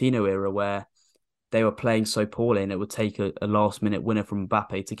Pochettino era where they were playing so poorly and it would take a last minute winner from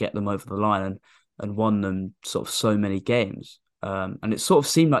Mbappe to get them over the line and won them sort of so many games. And it sort of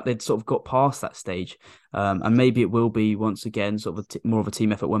seemed like they'd sort of got past that stage. And maybe it will be once again sort of more of a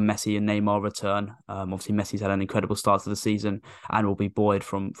team effort when Messi and Neymar return. Obviously, Messi's had an incredible start to the season and will be buoyed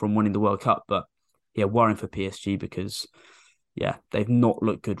from winning the World Cup. But yeah, worrying for PSG because yeah, they've not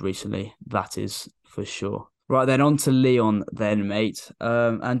looked good recently. That is for sure. Right, then on to Lyon then, mate.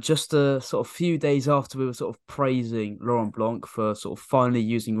 And just a sort of few days after we were sort of praising Laurent Blanc for sort of finally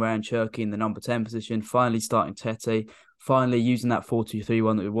using Ryan Cherki in the number 10 position, finally starting Tete, finally using that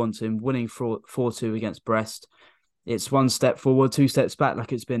 4-2-3-1 that we want him, winning 4-2 against Brest. It's one step forward, two steps back,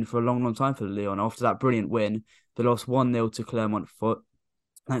 like it's been for a long, long time for Lyon. After that brilliant win, they lost 1-0 to Clermont Foot,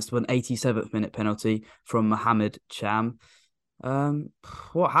 thanks to an 87th minute penalty from Mohamed Cham.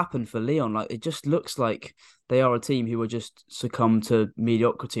 What happened for Lyon? Like it just looks like they are a team who are just succumb to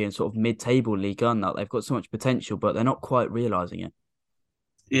mediocrity and sort of mid-table Ligue 1. Now they've got so much potential, but they're not quite realising it.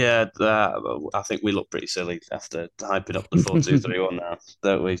 Yeah, I think we look pretty silly after hyping up the 4-2-3-1 now,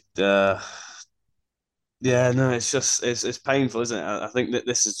 don't we? Yeah, no, it's just it's painful, isn't it? I think that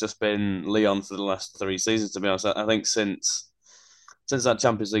this has just been Lyon for the last three seasons. To be honest, I think since that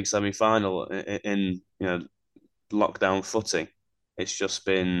Champions League semi-final in lockdown footing, it's just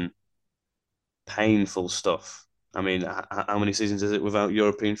been painful stuff. I mean, how many seasons is it without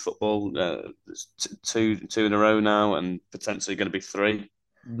European football? Two in a row now, and potentially going to be three.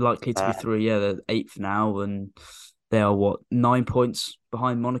 Likely to be Uh, three, yeah, they're eighth now, and they are what 9 points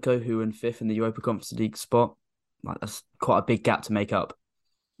behind Monaco, who are in fifth in the Europa Conference League spot. Like that's quite a big gap to make up.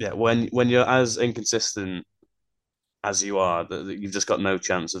 yeah, when you're as inconsistent as you are, you've just got no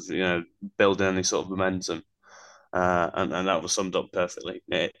chance of building any sort of momentum. And that was summed up perfectly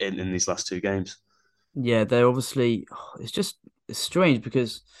in these last two games. Yeah, they're obviously. It's strange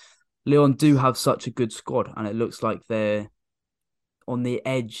because Lyon do have such a good squad, and it looks like they're on the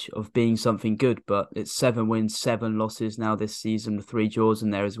edge of being something good. But it's 7 wins, 7 losses now this season, with 3 draws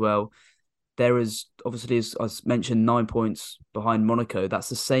in there as well. There is obviously, as I mentioned, 9 points behind Monaco. That's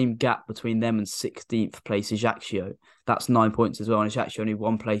the same gap between them and 16th place Ajaccio. That's 9 points as well. And Ajaccio only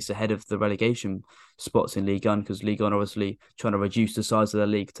one place ahead of the relegation spots in Ligue 1 because Ligue 1 obviously trying to reduce the size of their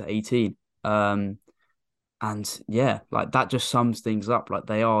league to 18. And yeah, like that just sums things up. Like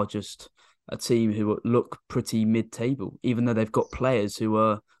they are just a team who look pretty mid-table, even though they've got players who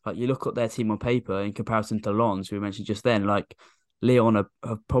are like you look at their team on paper in comparison to Lens, who we mentioned just then, like Lyon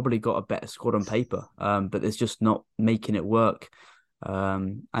have probably got a better squad on paper, but it's just not making it work.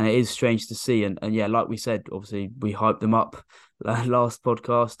 And it is strange to see. And yeah, like we said, obviously we hyped them up last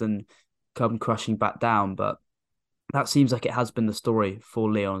podcast and come crashing back down. But that seems like it has been the story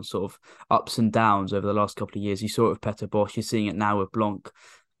for Leon, sort of ups and downs over the last couple of years. You saw it with Peter Bosch, you're seeing it now with Blanc,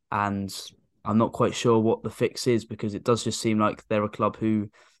 and I'm not quite sure what the fix is because it does just seem like they're a club who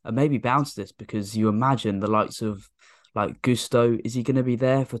are maybe bound to this because you imagine the likes of like Gusto, is he going to be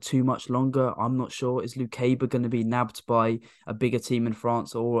there for too much longer? I'm not sure. Is Lucaba going to be nabbed by a bigger team in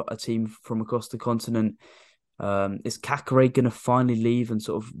France or a team from across the continent? Is Kakare going to finally leave and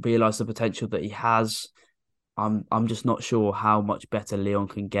sort of realize the potential that he has? I'm just not sure how much better Leon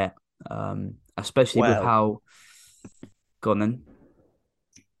can get, especially with Well, how gone then.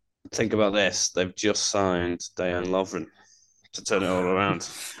 think about this. They've just signed Dejan Lovren to turn it all around.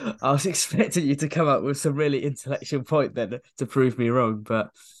 I was expecting you to come up with some really intellectual point then to prove me wrong,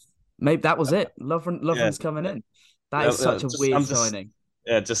 but maybe that was it. Yeah, Lovren's coming in. That is such a weird I'm just signing.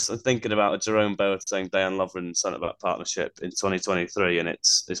 just thinking about a Jerome Boateng, Dejan Lovren centre back partnership in 2023, and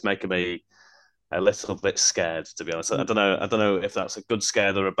it's making me a little bit scared, to be honest. I don't know if that's a good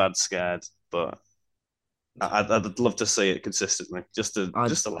scared or a bad scared, but I'd love to see it consistently, I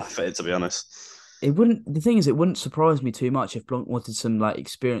just to laugh at it, to be honest. it wouldn't the thing is it wouldn't surprise me too much if Blanc wanted some like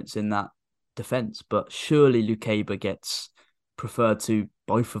experience in that defense, but surely Lucaba gets preferred to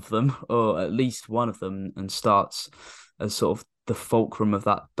both of them or at least one of them and starts as sort of the fulcrum of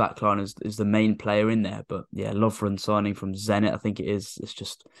that back line is the main player in there. But yeah, Lovren signing from Zenit, I think it is. It's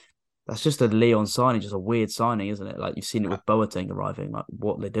just that's just a Leon signing, just a weird signing, isn't it? Like you've seen it with Boateng arriving, like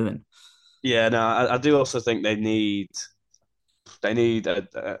what they're doing. Yeah, no, I do also think they need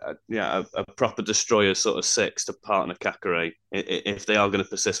yeah a proper destroyer sort of six to partner Kakare if they are going to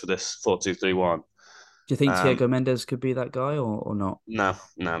persist with this 4-2-3-1. Do you think Um, Thiago Mendes could be that guy or not? no,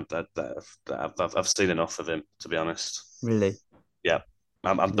 I've seen enough of him, to be honest. Really? Yeah,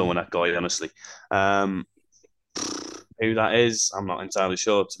 I'm done Yeah. with that guy, honestly. Um, who that is, I'm not entirely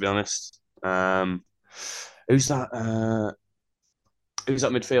sure, to be honest. Who's that? Who's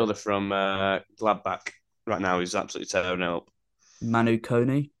that midfielder from Gladbach right now? Who's absolutely tearing it up? Manu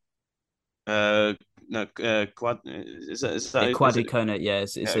Kone? Uh, no, Quad. Yeah, Is Kwadu it? Kone. Yeah,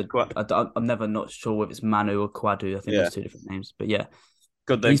 it's Yeah, a. I'm never not sure whether it's Manu or Kwadu. I think yeah. there's two different names, but yeah,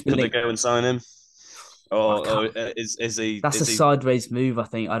 Could he's been they linked. go and sign him, I or can't. That's a is he? sideways move. I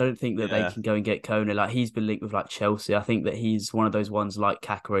think. I don't think that they Yeah, can go and get Kone. Like he's been linked with like Chelsea. I think that he's one of those ones like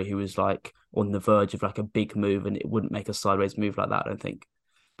Kakare who was like on the verge of like a big move, and it wouldn't make a sideways move like that. I don't think.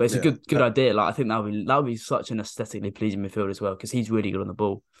 But it's a yeah, good idea. Like I think that would be such an aesthetically pleasing midfield as well because he's really good on the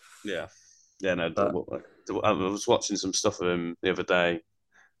ball. yeah, yeah. No, But I was watching some stuff of him the other day,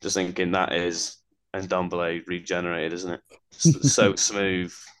 just thinking that is Ndombele regenerated, isn't it? So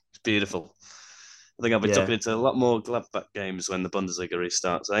smooth, it's beautiful. I think I'll be yeah, tucking into a lot more Gladbach games when the Bundesliga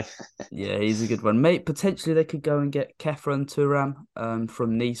restarts, eh? yeah, he's a good one. Mate, potentially they could go and get Kefra and Turam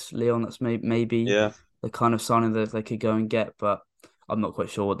from Nice, Leon. That's maybe Yeah, the kind of signing that they could go and get, but I'm not quite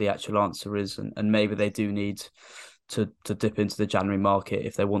sure what the actual answer is. And maybe they do need to dip into the January market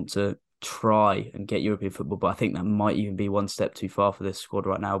if they want to try and get European football. But I think that might even be one step too far for this squad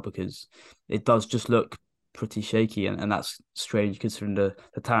right now because it does just look pretty shaky, and that's strange considering the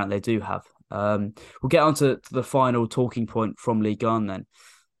talent they do have. We'll get on to the final talking point from Ligue 1 then.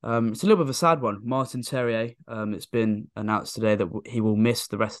 It's a little bit of a sad one. Martin Terrier, it's been announced today that he will miss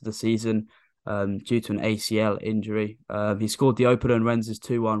the rest of the season due to an ACL injury. He scored the opener in Rennes's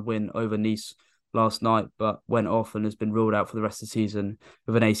 2-1 win over Nice last night, but went off and has been ruled out for the rest of the season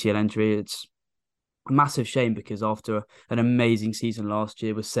with an ACL injury. It's a massive shame because after an amazing season last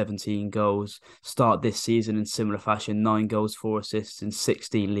year with 17 goals, start this season in similar fashion, 9 goals, 4 assists in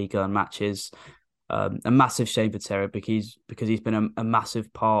 16 Liga matches. A massive shame for Terry because he's been a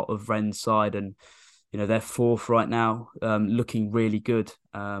massive part of Rennes' side, and they're fourth right now, looking really good.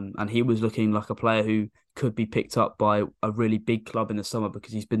 And he was looking like a player who could be picked up by a really big club in the summer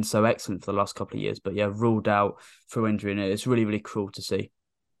because he's been so excellent for the last couple of years. But yeah, ruled out for injury, and it's really cruel to see.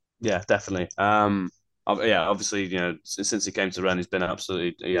 yeah, definitely. Yeah, obviously, since he came to Rennes, he's been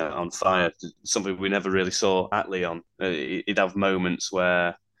absolutely on fire. Something we never really saw at Lyon. He'd have moments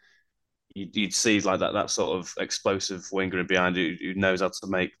where you'd see like that sort of explosive winger in behind who knows how to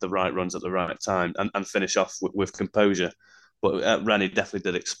make the right runs at the right time and finish off with composure. But at Rennes, he definitely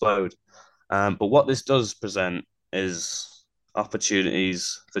did explode. But what this does present is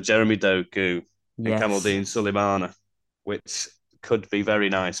opportunities for Jeremy Doku and Yes. Kamaldeen Suleimana, which could be very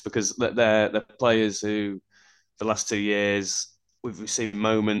nice because they're players who, the last 2 years, we've seen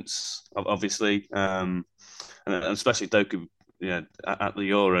moments, obviously, and especially Doku. At the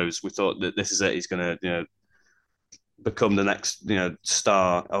Euros, we thought that this is it. He's going to, become the next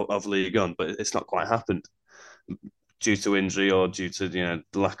star of Ligue 1, but it's not quite happened due to injury or due to the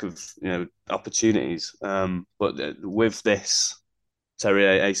lack of opportunities. But with this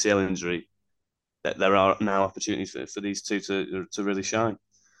Terrier ACL injury, that there are now opportunities for these two to really shine.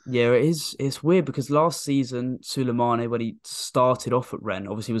 Yeah, it is. It's weird because last season, Sulemane, when he started off at Rennes,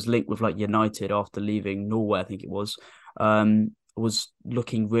 obviously was linked with like United after leaving Norway, I think it was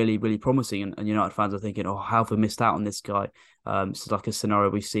looking really, really promising. And United fans are thinking, oh, how have we missed out on this guy? It's like a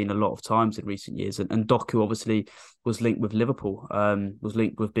scenario we've seen a lot of times in recent years. And Doku obviously was linked with Liverpool, was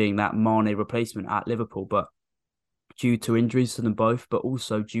linked with being that Mane replacement at Liverpool. But due to injuries to them both, but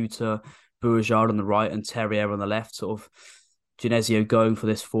also due to Bourgeard on the right and Terrier on the left, sort of Genesio going for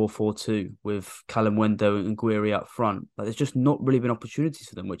this 4-4-2 with Callum Wendo and Guiri up front. Like, there's just not really been opportunities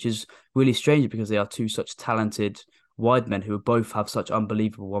for them, which is really strange because they are two such talented wide men who both have such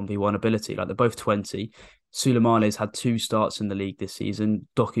unbelievable 1v1 ability. Like, they're both 20. Sulemane's had 2 starts in the league this season.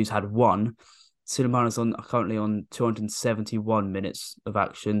 Doku's had 1. Sulemane's currently on 271 minutes of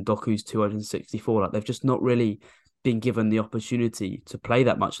action. Doku's 264. Like, they've just not really been given the opportunity to play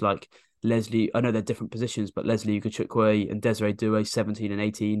that much. Like Leslie, I know they're different positions, but Leslie Ukachukwu and Desiree Doué, 17 and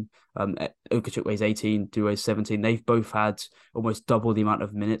 18. Ukachukwu 18, Doué 17. They've both had almost double the amount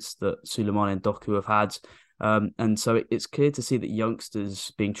of minutes that Sulemane and Doku have had. And so it's clear to see that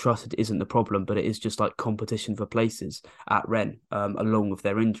youngsters being trusted isn't the problem, but it is just like competition for places at Rennes, along with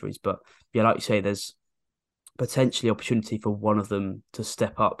their injuries. But yeah, like you say, there's potentially opportunity for one of them to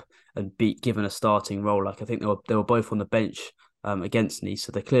step up and be given a starting role. Like I think they were both on the bench against Nice,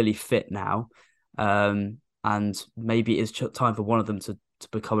 so they're clearly fit now. And maybe it's time for one of them to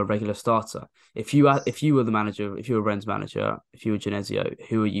become a regular starter. If you were the manager, if you were Rennes manager, if you were Genesio,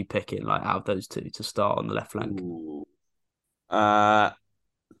 who are you picking like out of those two to start on the left flank? Uh,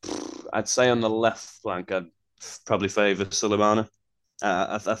 I'd say on the left flank, I'd probably favour Sulemana.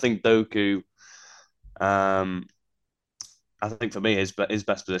 I think Doku. Um, I think for me, his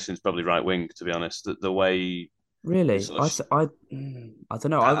best position is probably right wing. To be honest, the way he Really, sort I don't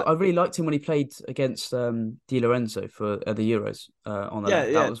know. I really liked him when he played against Di Lorenzo for the Euros on the yeah,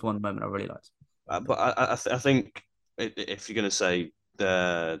 left. That yeah. was one moment I really liked. But I think if you're going to say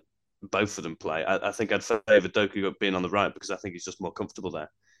both of them play, I think I'd favour Doku being on the right because I think he's just more comfortable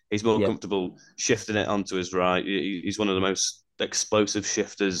there. He's more Yeah, comfortable shifting it onto his right. He's one of the most explosive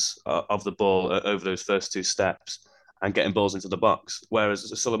shifters of the ball over those first 2 steps and getting balls into the box.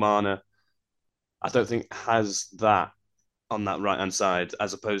 Whereas Sulemana, I don't think has that on that right hand side,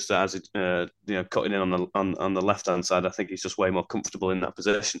 as opposed to cutting in on the left hand side. I think he's just way more comfortable in that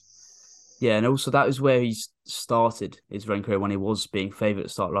position. yeah, and also that is where he started his Rennes career when he was being favoured at the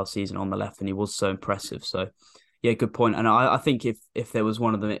start last season on the left, and he was so impressive. So, yeah, good point. And I think if there was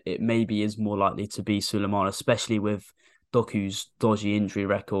one of them, it maybe is more likely to be Suleiman, especially with Doku's dodgy injury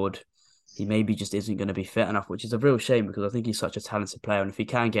record. He maybe just isn't going to be fit enough, which is a real shame because I think he's such a talented player, and if he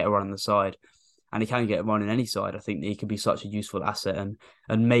can get a run on the side, and he can get a run in any side, I think he can be such a useful asset,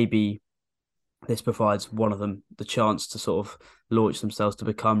 and maybe this provides one of them the chance to sort of launch themselves to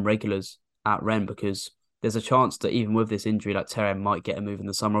become regulars at Rennes, because there's a chance that even with this injury, like Terry might get a move in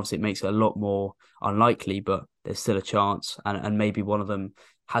the summer. Obviously, it makes it a lot more unlikely, but there's still a chance, and maybe one of them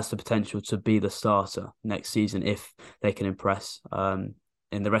has the potential to be the starter next season if they can impress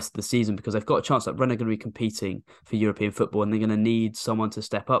in the rest of the season, because they've got a chance that Rennes are going to be competing for European football, and they're going to need someone to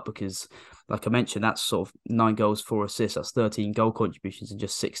step up because, like I mentioned, that's sort of 9 goals, 4 assists. That's 13 goal contributions in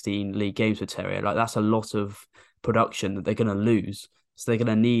just 16 league games for Terrier. Like, that's a lot of production that they're going to lose. So they're going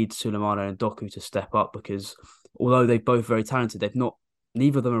to need Sulemana and Doku to step up because although they're both very talented,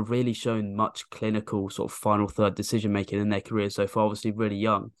 neither of them have really shown much clinical sort of final third decision making in their careers so far. Obviously, really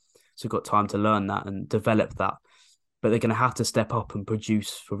young, so got time to learn that and develop that. But they're going to have to step up and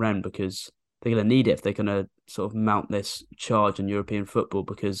produce for Rennes because they're going to need it if they're going to sort of mount this charge in European football,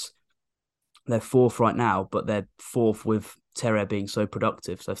 because they're 4th right now, but they're 4th with Terre being so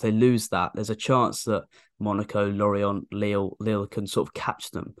productive. So if they lose that, there's a chance that Monaco, Lorient, Lille can sort of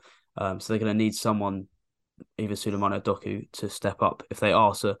catch them. So they're going to need someone, either Suleiman or Doku, to step up if they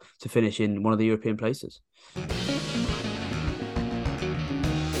are to finish in one of the European places.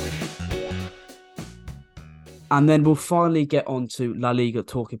 And then we'll finally get on to La Liga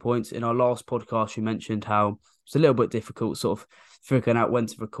talking points. In our last podcast, you mentioned how it's a little bit difficult sort of figuring out when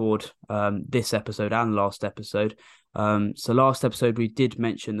to record this episode and last episode. So last episode, we did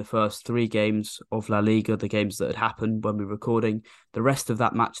mention the first 3 games of La Liga, the games that had happened when we were recording. The rest of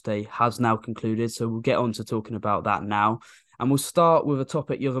that match day has now concluded. So we'll get on to talking about that now. And we'll start with a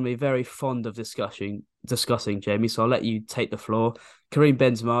topic you're going to be very fond of discussing, Jamie. So I'll let you take the floor. Karim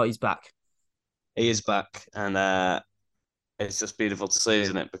Benzema, he's back. He is back, and it's just beautiful to see,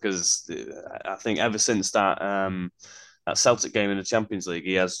 isn't it? Because I think ever since that Celtic game in the Champions League,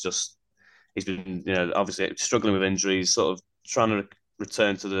 he's been obviously struggling with injuries, sort of trying to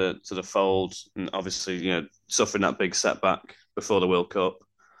return to the fold, and obviously suffering that big setback before the World Cup.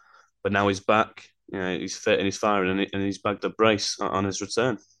 But now he's back. He's fit and he's firing, and he's bagged a brace on his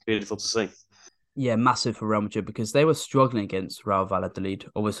return. Beautiful to see. Yeah, massive for Real Madrid because they were struggling against Real Valladolid.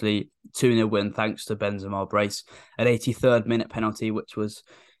 Obviously, 2-0 win thanks to Benzema brace, an 83rd minute penalty, which was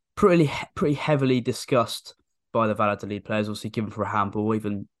pretty heavily discussed by the Valladolid players, obviously given for a handball.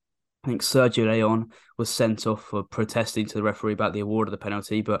 Even I think Sergio Leon was sent off for protesting to the referee about the award of the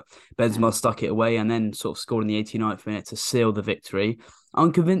penalty, but Benzema stuck it away and then sort of scored in the 89th minute to seal the victory.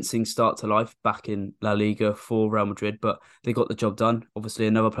 Unconvincing start to life back in La Liga for Real Madrid, but they got the job done. Obviously,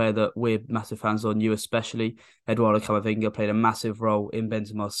 another player that we're massive fans on, you especially, Eduardo Camavinga, played a massive role in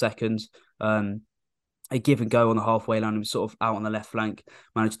Benzema's seconds. A give and go on the halfway line. He was sort of out on the left flank,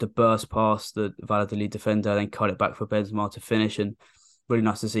 managed to burst past the Valladolid defender, then cut it back for Benzema to finish. And really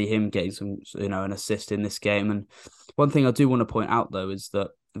nice to see him getting some, an assist in this game. And one thing I do want to point out though is that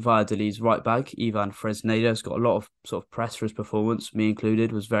Valladolid's right back Ivan Fresneda has got a lot of sort of press for his performance. Me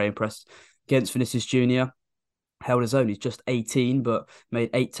included, was very impressed against Vinicius Junior. Held his own. He's just 18, but made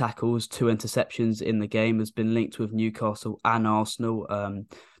 8 tackles, 2 interceptions in the game. Has been linked with Newcastle and Arsenal.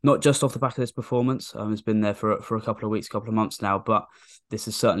 Not just off the back of this performance. Has been there for a couple of weeks, couple of months now. But this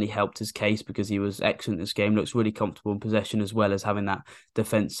has certainly helped his case because he was excellent in this game. Looks really comfortable in possession as well as having that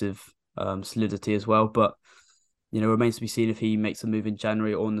defensive solidity as well. But remains to be seen if he makes a move in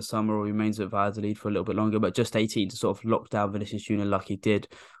January or in the summer, or remains at Valladolid for a little bit longer. But just 18 to sort of lock down Vinicius Junior like he did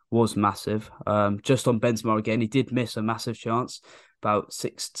was massive. Just on Benzema again, he did miss a massive chance about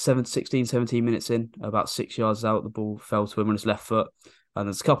 16, 17 minutes in, about 6 yards out. The ball fell to him on his left foot. And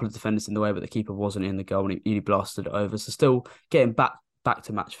there's a couple of defenders in the way, but the keeper wasn't in the goal and he blasted it over. So still getting back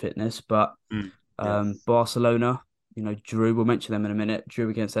to match fitness. But Yeah. Barcelona, drew, we'll mention them in a minute, drew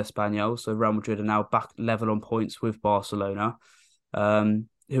against Espanyol. So Real Madrid are now back level on points with Barcelona.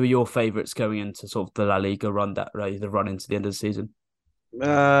 Who are your favourites going into sort of the La Liga run, the run into the end of the season?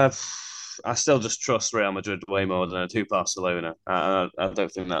 I still just trust Real Madrid way more than I do Barcelona. I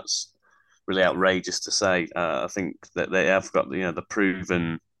don't think that's really outrageous to say. I think that they have got the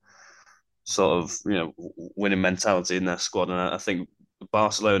proven sort of winning mentality in their squad, and I think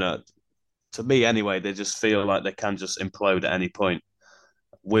Barcelona, to me anyway, they just feel like they can just implode at any point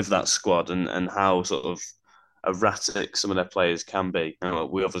with that squad and how sort of erratic some of their players can be.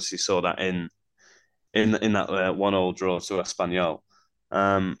 We obviously saw that in that 1-1 draw to Espanyol.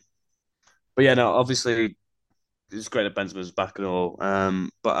 But yeah, no, obviously it's great that Benzema's back and all.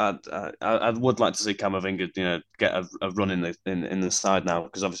 But I would like to see Camavinga, get a run in the side now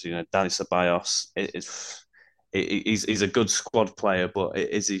because obviously, Dani Ceballos he's a good squad player, but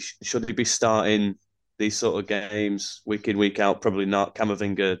should he be starting these sort of games week in week out? Probably not.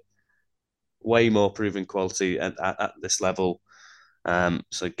 Camavinga, way more proven quality at this level.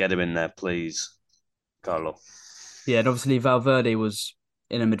 So get him in there, please, Carlo. Yeah, and obviously Valverde was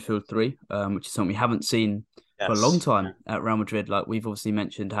in a midfield three, which is something we haven't seen for a long Yes. time at Real Madrid. Like we've obviously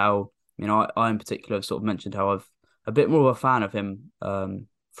mentioned how, I in particular have sort of mentioned how I've a bit more of a fan of him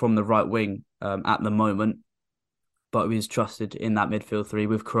from the right wing at the moment. But he was trusted in that midfield three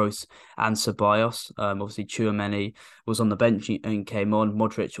with Kroos and Ceballos. Obviously, Tchouaméni was on the bench and came on.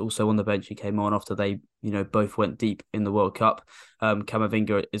 Modric also on the bench and came on after they, both went deep in the World Cup.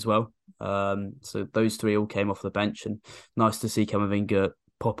 Camavinga as well. So those three all came off the bench, and nice to see Camavinga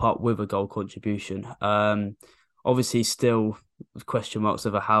pop up with a goal contribution. Obviously, still question marks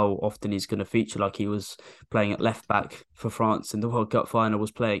over how often he's going to feature. Like he was playing at left back for France in the World Cup final,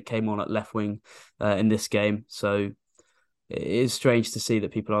 came on at left wing in this game. So it is strange to see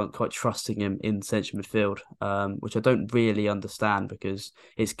that people aren't quite trusting him in central midfield, which I don't really understand because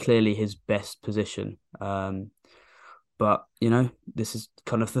it's clearly his best position. But, this is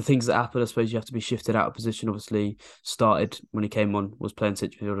kind of the things that happen. I suppose you have to be shifted out of position. Obviously, started when he came on, was playing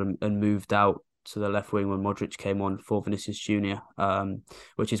central midfield and moved out to the left wing when Modric came on for Vinicius Junior,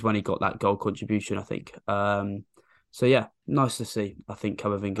 which is when he got that goal contribution, I think. So, yeah, nice to see. I think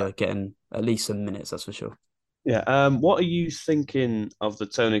Camavinga getting at least some minutes, that's for sure. Yeah. What are you thinking of the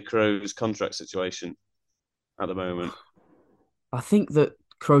Tony Kroos contract situation at the moment? I think that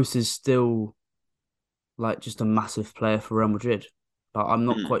Kroos is still like just a massive player for Real Madrid. But I'm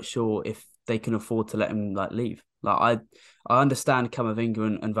not quite sure if they can afford to let him leave. I understand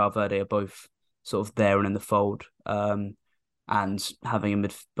Camavinga and Valverde are both sort of there and in the fold. And having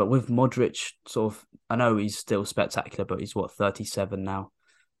but with Modric sort of, I know he's still spectacular, but he's 37 now.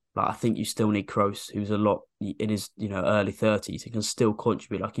 Like I think you still need Kroos, who's a lot in his early 30s. He can still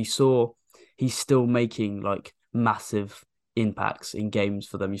contribute. Like you saw, he's still making like massive impacts in games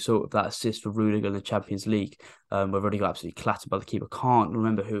for them. You saw that assist for Rudiger in the Champions League, where Rudiger got absolutely clattered by the keeper. Can't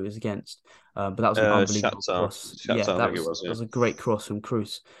remember who it was against, but that was an unbelievable cross. Yeah, Shakhtar, I think it was. that Yeah, was a great cross from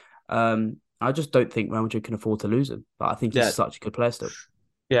Kroos. I just don't think Real Madrid can afford to lose him. But I think he's yeah, such a good player still.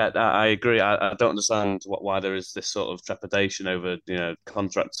 yeah. I agree. I don't understand why there is this sort of trepidation over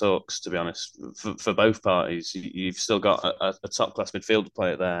contract talks. To be honest, for both parties, you've still got a top class midfielder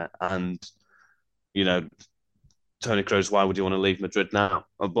player there, and you know Tony Kroos, why would you want to leave Madrid now?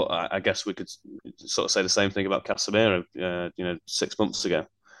 But I guess we could sort of say the same thing about Casemiro, 6 months ago.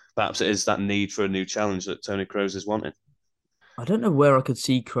 Perhaps it is that need for a new challenge that Tony Kroos is wanting. I don't know where I could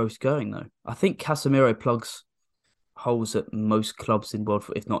see Kroos going though. I think Casemiro plugs holes at most clubs in world,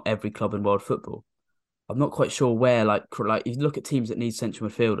 if not every club in world football. I'm not quite sure where. Like if you look at teams that need central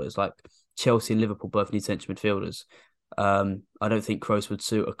midfielders, like Chelsea and Liverpool both need central midfielders. I don't think Kroos would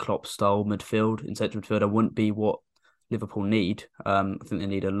suit a Klopp style midfield in central midfield. It wouldn't be what Liverpool need. I think they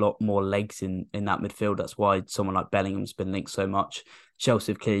need a lot more legs in that midfield. That's why someone like Bellingham's been linked so much.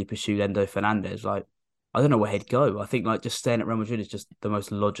 Chelsea have clearly pursued Endo Fernandez. Like I don't know where he'd go. I think like just staying at Real Madrid is just the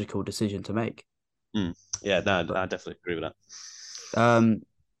most logical decision to make. Mm. Yeah, no, But I definitely agree with that. um,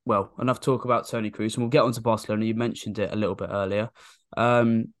 well, enough talk about Tony Cruz, and we'll get on to Barcelona. You mentioned it a little bit earlier.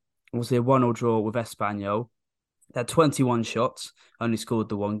 Um, Obviously a 1-1 draw with Espanyol. They had 21 shots, only scored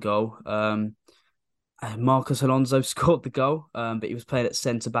the one goal. Marcos Alonso scored the goal, but he was played at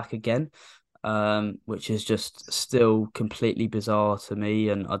centre back again, which is just still completely bizarre to me,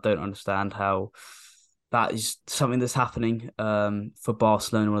 and I don't understand how that is something that's happening for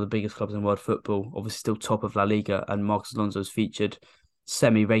Barcelona, one of the biggest clubs in world football, obviously still top of La Liga, and Marcos Alonso has featured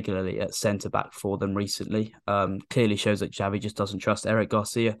semi-regularly at centre-back for them recently. Clearly shows that Xavi just doesn't trust Eric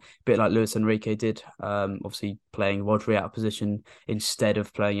Garcia, a bit like Luis Enrique did, obviously playing Rodri out of position instead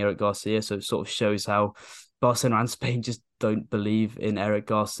of playing Eric Garcia, so it sort of shows how Barcelona and Spain just don't believe in Eric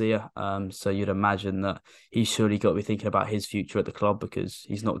Garcia. So you'd imagine that he's surely got to be thinking about his future at the club because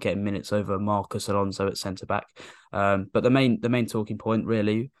he's not getting minutes over Marcos Alonso at centre back. But the main talking point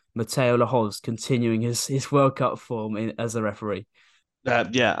really, Mateo Lahoz continuing his World Cup form as a referee.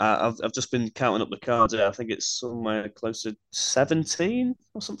 Yeah, I've just been counting up the cards. I think it's somewhere close to 17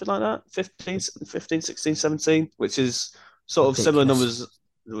 or something like that. 15, 16, 17, which is sort of similar Ridiculous. numbers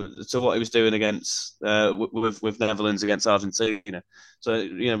to what he was doing against with Netherlands against Argentina. So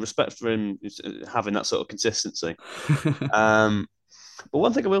respect for him having that sort of consistency. Um, but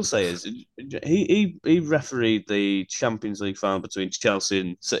one thing I will say is he refereed the Champions League final between Chelsea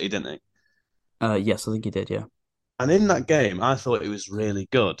and City, didn't he? Yes, I think he did. Yeah. And in that game, I thought it was really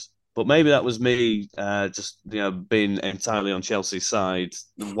good. But maybe that was me just being entirely on Chelsea's side,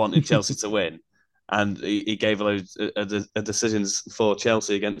 wanting Chelsea to win, and he gave a load of decisions for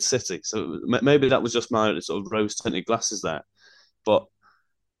Chelsea against City. So maybe that was just my sort of rose-tinted glasses there. But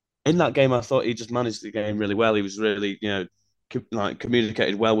in that game, I thought he just managed the game really well. He was really like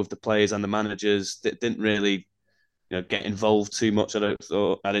communicated well with the players and the managers. Didn't really get involved too much. I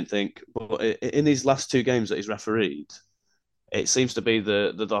didn't think. But in these last two games that he's refereed, it seems to be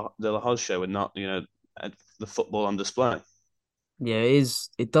the Lahoz show and not the football on display. Yeah, it is.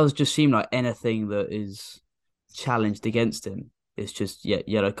 It does just seem like anything that is challenged against him is just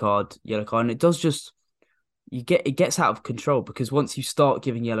yellow card, yellow card, and it does just it gets out of control because once you start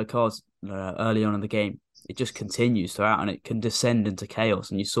giving yellow cards early on in the game, it just continues throughout and it can descend into chaos.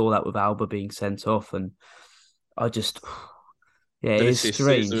 And you saw that with Alba being sent off, and I just yeah, it is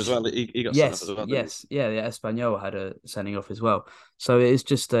Vinicius as strange. well. He got sent off as Yes, well, didn't he? yes, yeah, yeah. Espanyol had a sending off as well, so it is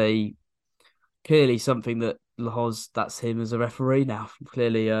just a clearly something that Lahoz, that's him as a referee now.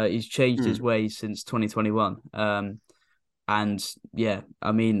 Clearly, he's changed his Hmm. ways since 2021. And yeah,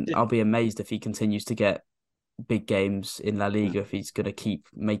 I mean, Yeah. I'll be amazed if he continues to get big games in La Hmm. Liga if he's going to keep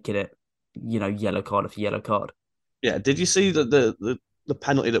making it, yellow card after yellow card. Yeah. Did you see the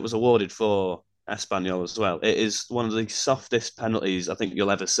penalty that was awarded for Espanyol as well? It is one of the softest penalties I think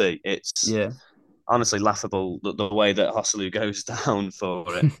you'll ever see. It's Yeah. honestly laughable the way that Hosselu goes down for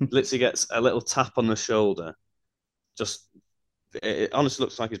it. Literally gets a little tap on the shoulder. Just it honestly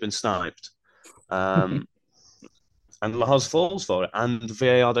looks like he's been sniped. Um, and Lahoz falls for it, and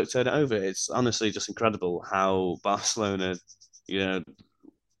VAR don't turn it over. It's honestly just incredible how Barcelona, you know,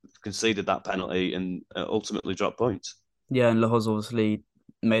 conceded that penalty and ultimately dropped points. Yeah, and Lahoz obviously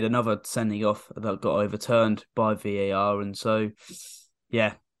made another sending off that got overturned by VAR, and so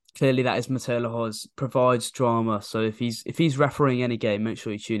yeah, clearly that is Mateo Lahoz, provides drama. So if he's refereeing any game, make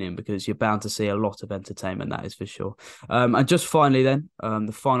sure you tune in because you're bound to see a lot of entertainment. That is for sure. And just finally, then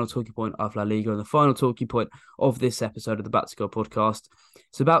the final talking point of La Liga and the final talking point of this episode of the Back to Goal podcast.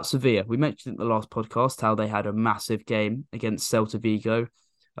 It's about Sevilla. We mentioned in the last podcast how they had a massive game against Celta Vigo.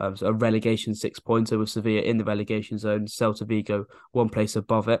 So a relegation 6-pointer with Sevilla in the relegation zone. Celta Vigo one place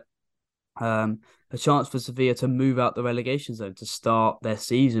above it. A chance for Sevilla to move out the relegation zone to start their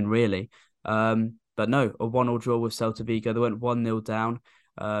season, really. But no, a 1-1 draw with Celta Vigo. They went 1-0 down.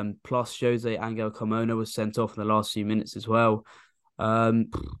 Plus, Jose Angel Carmona was sent off in the last few minutes as well.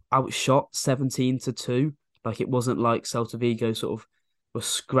 Outshot 17-2. Like, it wasn't like Celta Vigo sort of were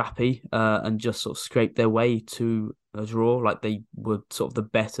scrappy and just sort of scraped their way to a draw. Like, they were sort of the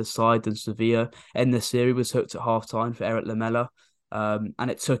better side than Sevilla. And the series was hooked at half time for Eric Lamela. And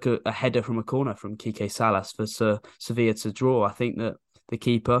it took a header from a corner from Quique Salas for Sevilla to draw. I think that the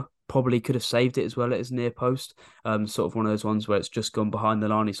keeper probably could have saved it as well at his near post. Sort of one of those ones where it's just gone behind the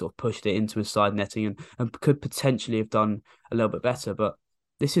line. He sort of pushed it into his side netting and could potentially have done a little bit better. But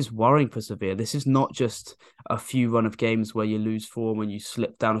this is worrying for Sevilla. This is not just a few run of games where you lose form and you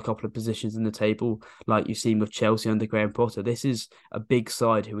slip down a couple of positions in the table like you've seen with Chelsea under Graham Potter. This is a big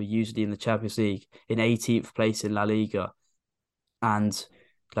side who are usually in the Champions League in 18th place in La Liga. And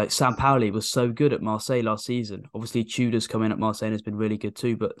like Sampaoli was so good at Marseille last season. Obviously, Tudor's come in at Marseille and has been really good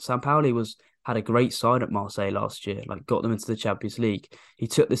too. But Sampaoli had a great side at Marseille last year, like got them into the Champions League. He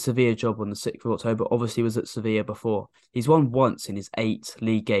took the Sevilla job on the 6th of October, obviously was at Sevilla before. He's won once in his 8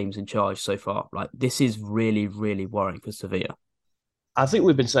 league games in charge so far. Like, this is really, really worrying for Sevilla. I think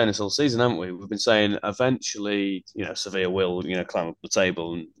we've been saying this all season, haven't we? We've been saying eventually, Sevilla will, climb up the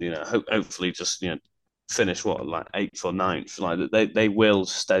table and, hopefully just, finish what, like 8th or 9th. Like they will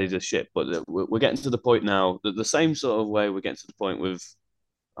steady the ship. But we're getting to the point now that the same sort of way we're getting to the point with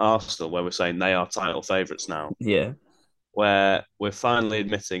Arsenal, where we're saying they are title favourites now, Yeah. where we're finally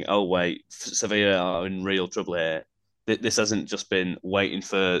admitting, oh wait, Sevilla are in real trouble here. This hasn't just been waiting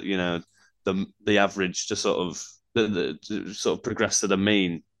for the average to sort of to sort of progress to the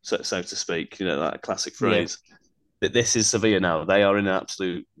mean, so to speak. That classic Yeah. phrase. That this is Sevilla now. They are in an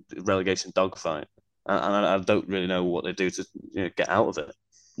absolute relegation dogfight, and I don't really know what they do to get out of it.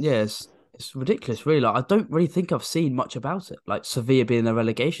 Yeah, it's ridiculous, really. Like, I don't really think I've seen much about it. Like Sevilla being in the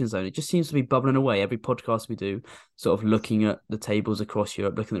relegation zone, it just seems to be bubbling away. Every podcast we do, sort of looking at the tables across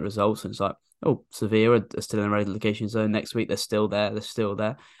Europe, looking at results, and it's like, oh, Sevilla are still in the relegation zone. Next week, they're still there. They're still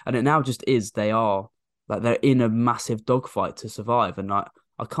there, and it now just is. They're in a massive dogfight to survive, and like,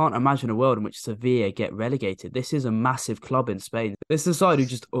 I can't imagine a world in which Sevilla get relegated. This is a massive club in Spain. This is a side who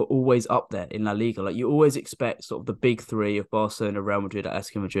just are always up there in La Liga. Like, you always expect sort of the big three of Barcelona, Real Madrid,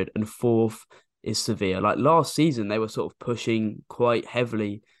 Atletico Madrid, and fourth is Sevilla. Like last season, they were sort of pushing quite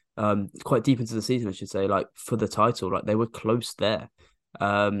heavily, quite deep into the season, I should say, like for the title. Like they were close there,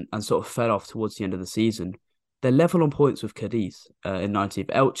 and sort of fell off towards the end of the season. They're level on points with Cadiz in 19th.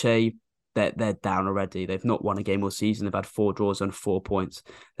 Elche, they're down already. They've not won a game all season. They've had 4 draws and 4 points.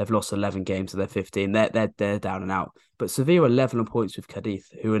 They've lost 11 games of their 15. They're down and out. But Sevilla are level on points with Cadiz,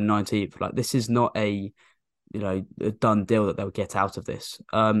 who are 19th. Like, this is not a done deal that they'll get out of this.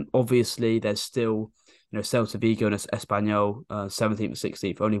 Obviously there's still Celta Vigo and Espanyol 17th and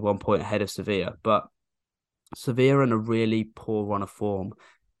 16th, only 1 point ahead of Sevilla. But Sevilla are in a really poor run of form,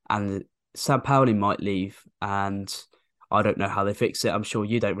 and Sampaoli might leave, and I don't know how they fix it. I'm sure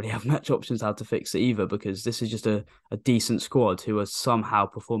you don't really have much options how to fix it either, because this is just a decent squad who are somehow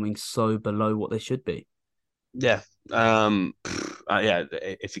performing so below what they should be. Yeah. Yeah.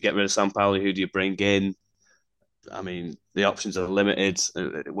 If you get rid of Sampaoli, who do you bring in? I mean, the options are limited.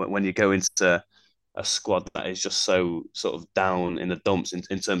 When you go into a squad that is just so sort of down in the dumps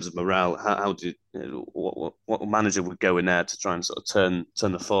in terms of morale, how do what manager would go in there to try and sort of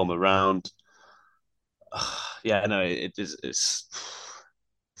turn the form around? Yeah, no, it's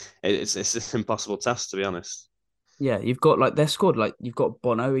an impossible task, to be honest. Yeah, you've got like their squad, like you've got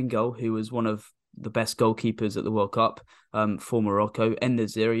Bono in goal, who was one of the best goalkeepers at the World Cup for Morocco.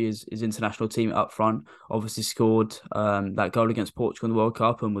 En-Nesyri is international team up front. Obviously scored that goal against Portugal in the World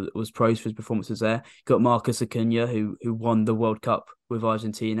Cup and was praised for his performances there. You've got Marcus Acuna, who won the World Cup with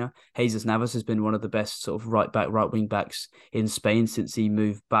Argentina. Jesus Navas has been one of the best sort of right wing backs in Spain since he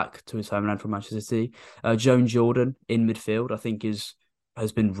moved back to his homeland from Manchester City. Joan Jordan in midfield, I think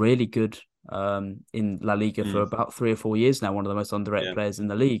has been really good in La Liga for about 3 or 4 years now, one of the most underrated players in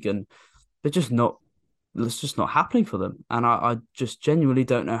the league, and they're just not. It's just not happening for them, and I just genuinely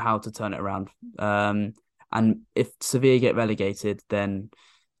don't know how to turn it around. And if Sevilla get relegated, then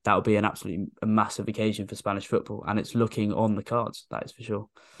that will be an absolutely a massive occasion for Spanish football, and it's looking on the cards. That is for sure.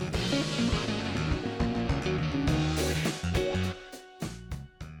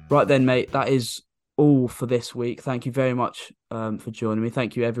 Right then, mate, that is all for this week. Thank you very much for joining me.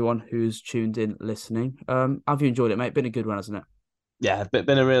 Thank you, everyone who's tuned in listening. Have you enjoyed it, mate? Been a good one, hasn't it? Yeah,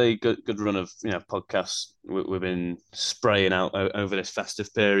 been a really good run of podcasts. We've been spraying out over this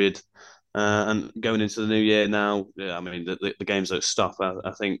festive period, and going into the new year now. Yeah, I mean the games don't stop.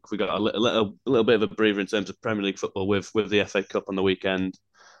 I think we got a little bit of a breather in terms of Premier League football with the FA Cup on the weekend.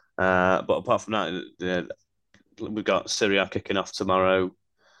 But apart from that, we've got Serie A kicking off tomorrow.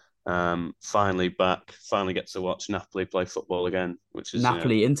 Finally back. Finally get to watch Napoli play football again, which is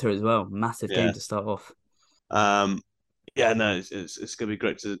Napoli Inter as well. Massive game yeah. to start off. Yeah, no, it's gonna be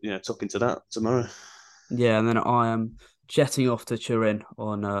great to tuck into that tomorrow. Yeah, and then I am jetting off to Turin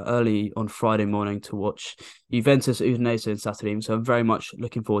on early on Friday morning to watch Juventus Udinese on Saturday. So I'm very much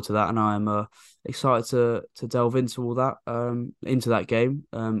looking forward to that, and I am excited to delve into all that into that game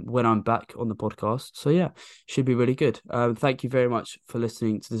when I'm back on the podcast. So yeah, should be really good. Thank you very much for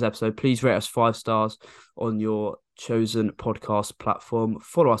listening to this episode. Please rate us 5 stars on your chosen podcast platform.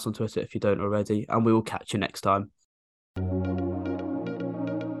 Follow us on Twitter if you don't already, and we will catch you next time.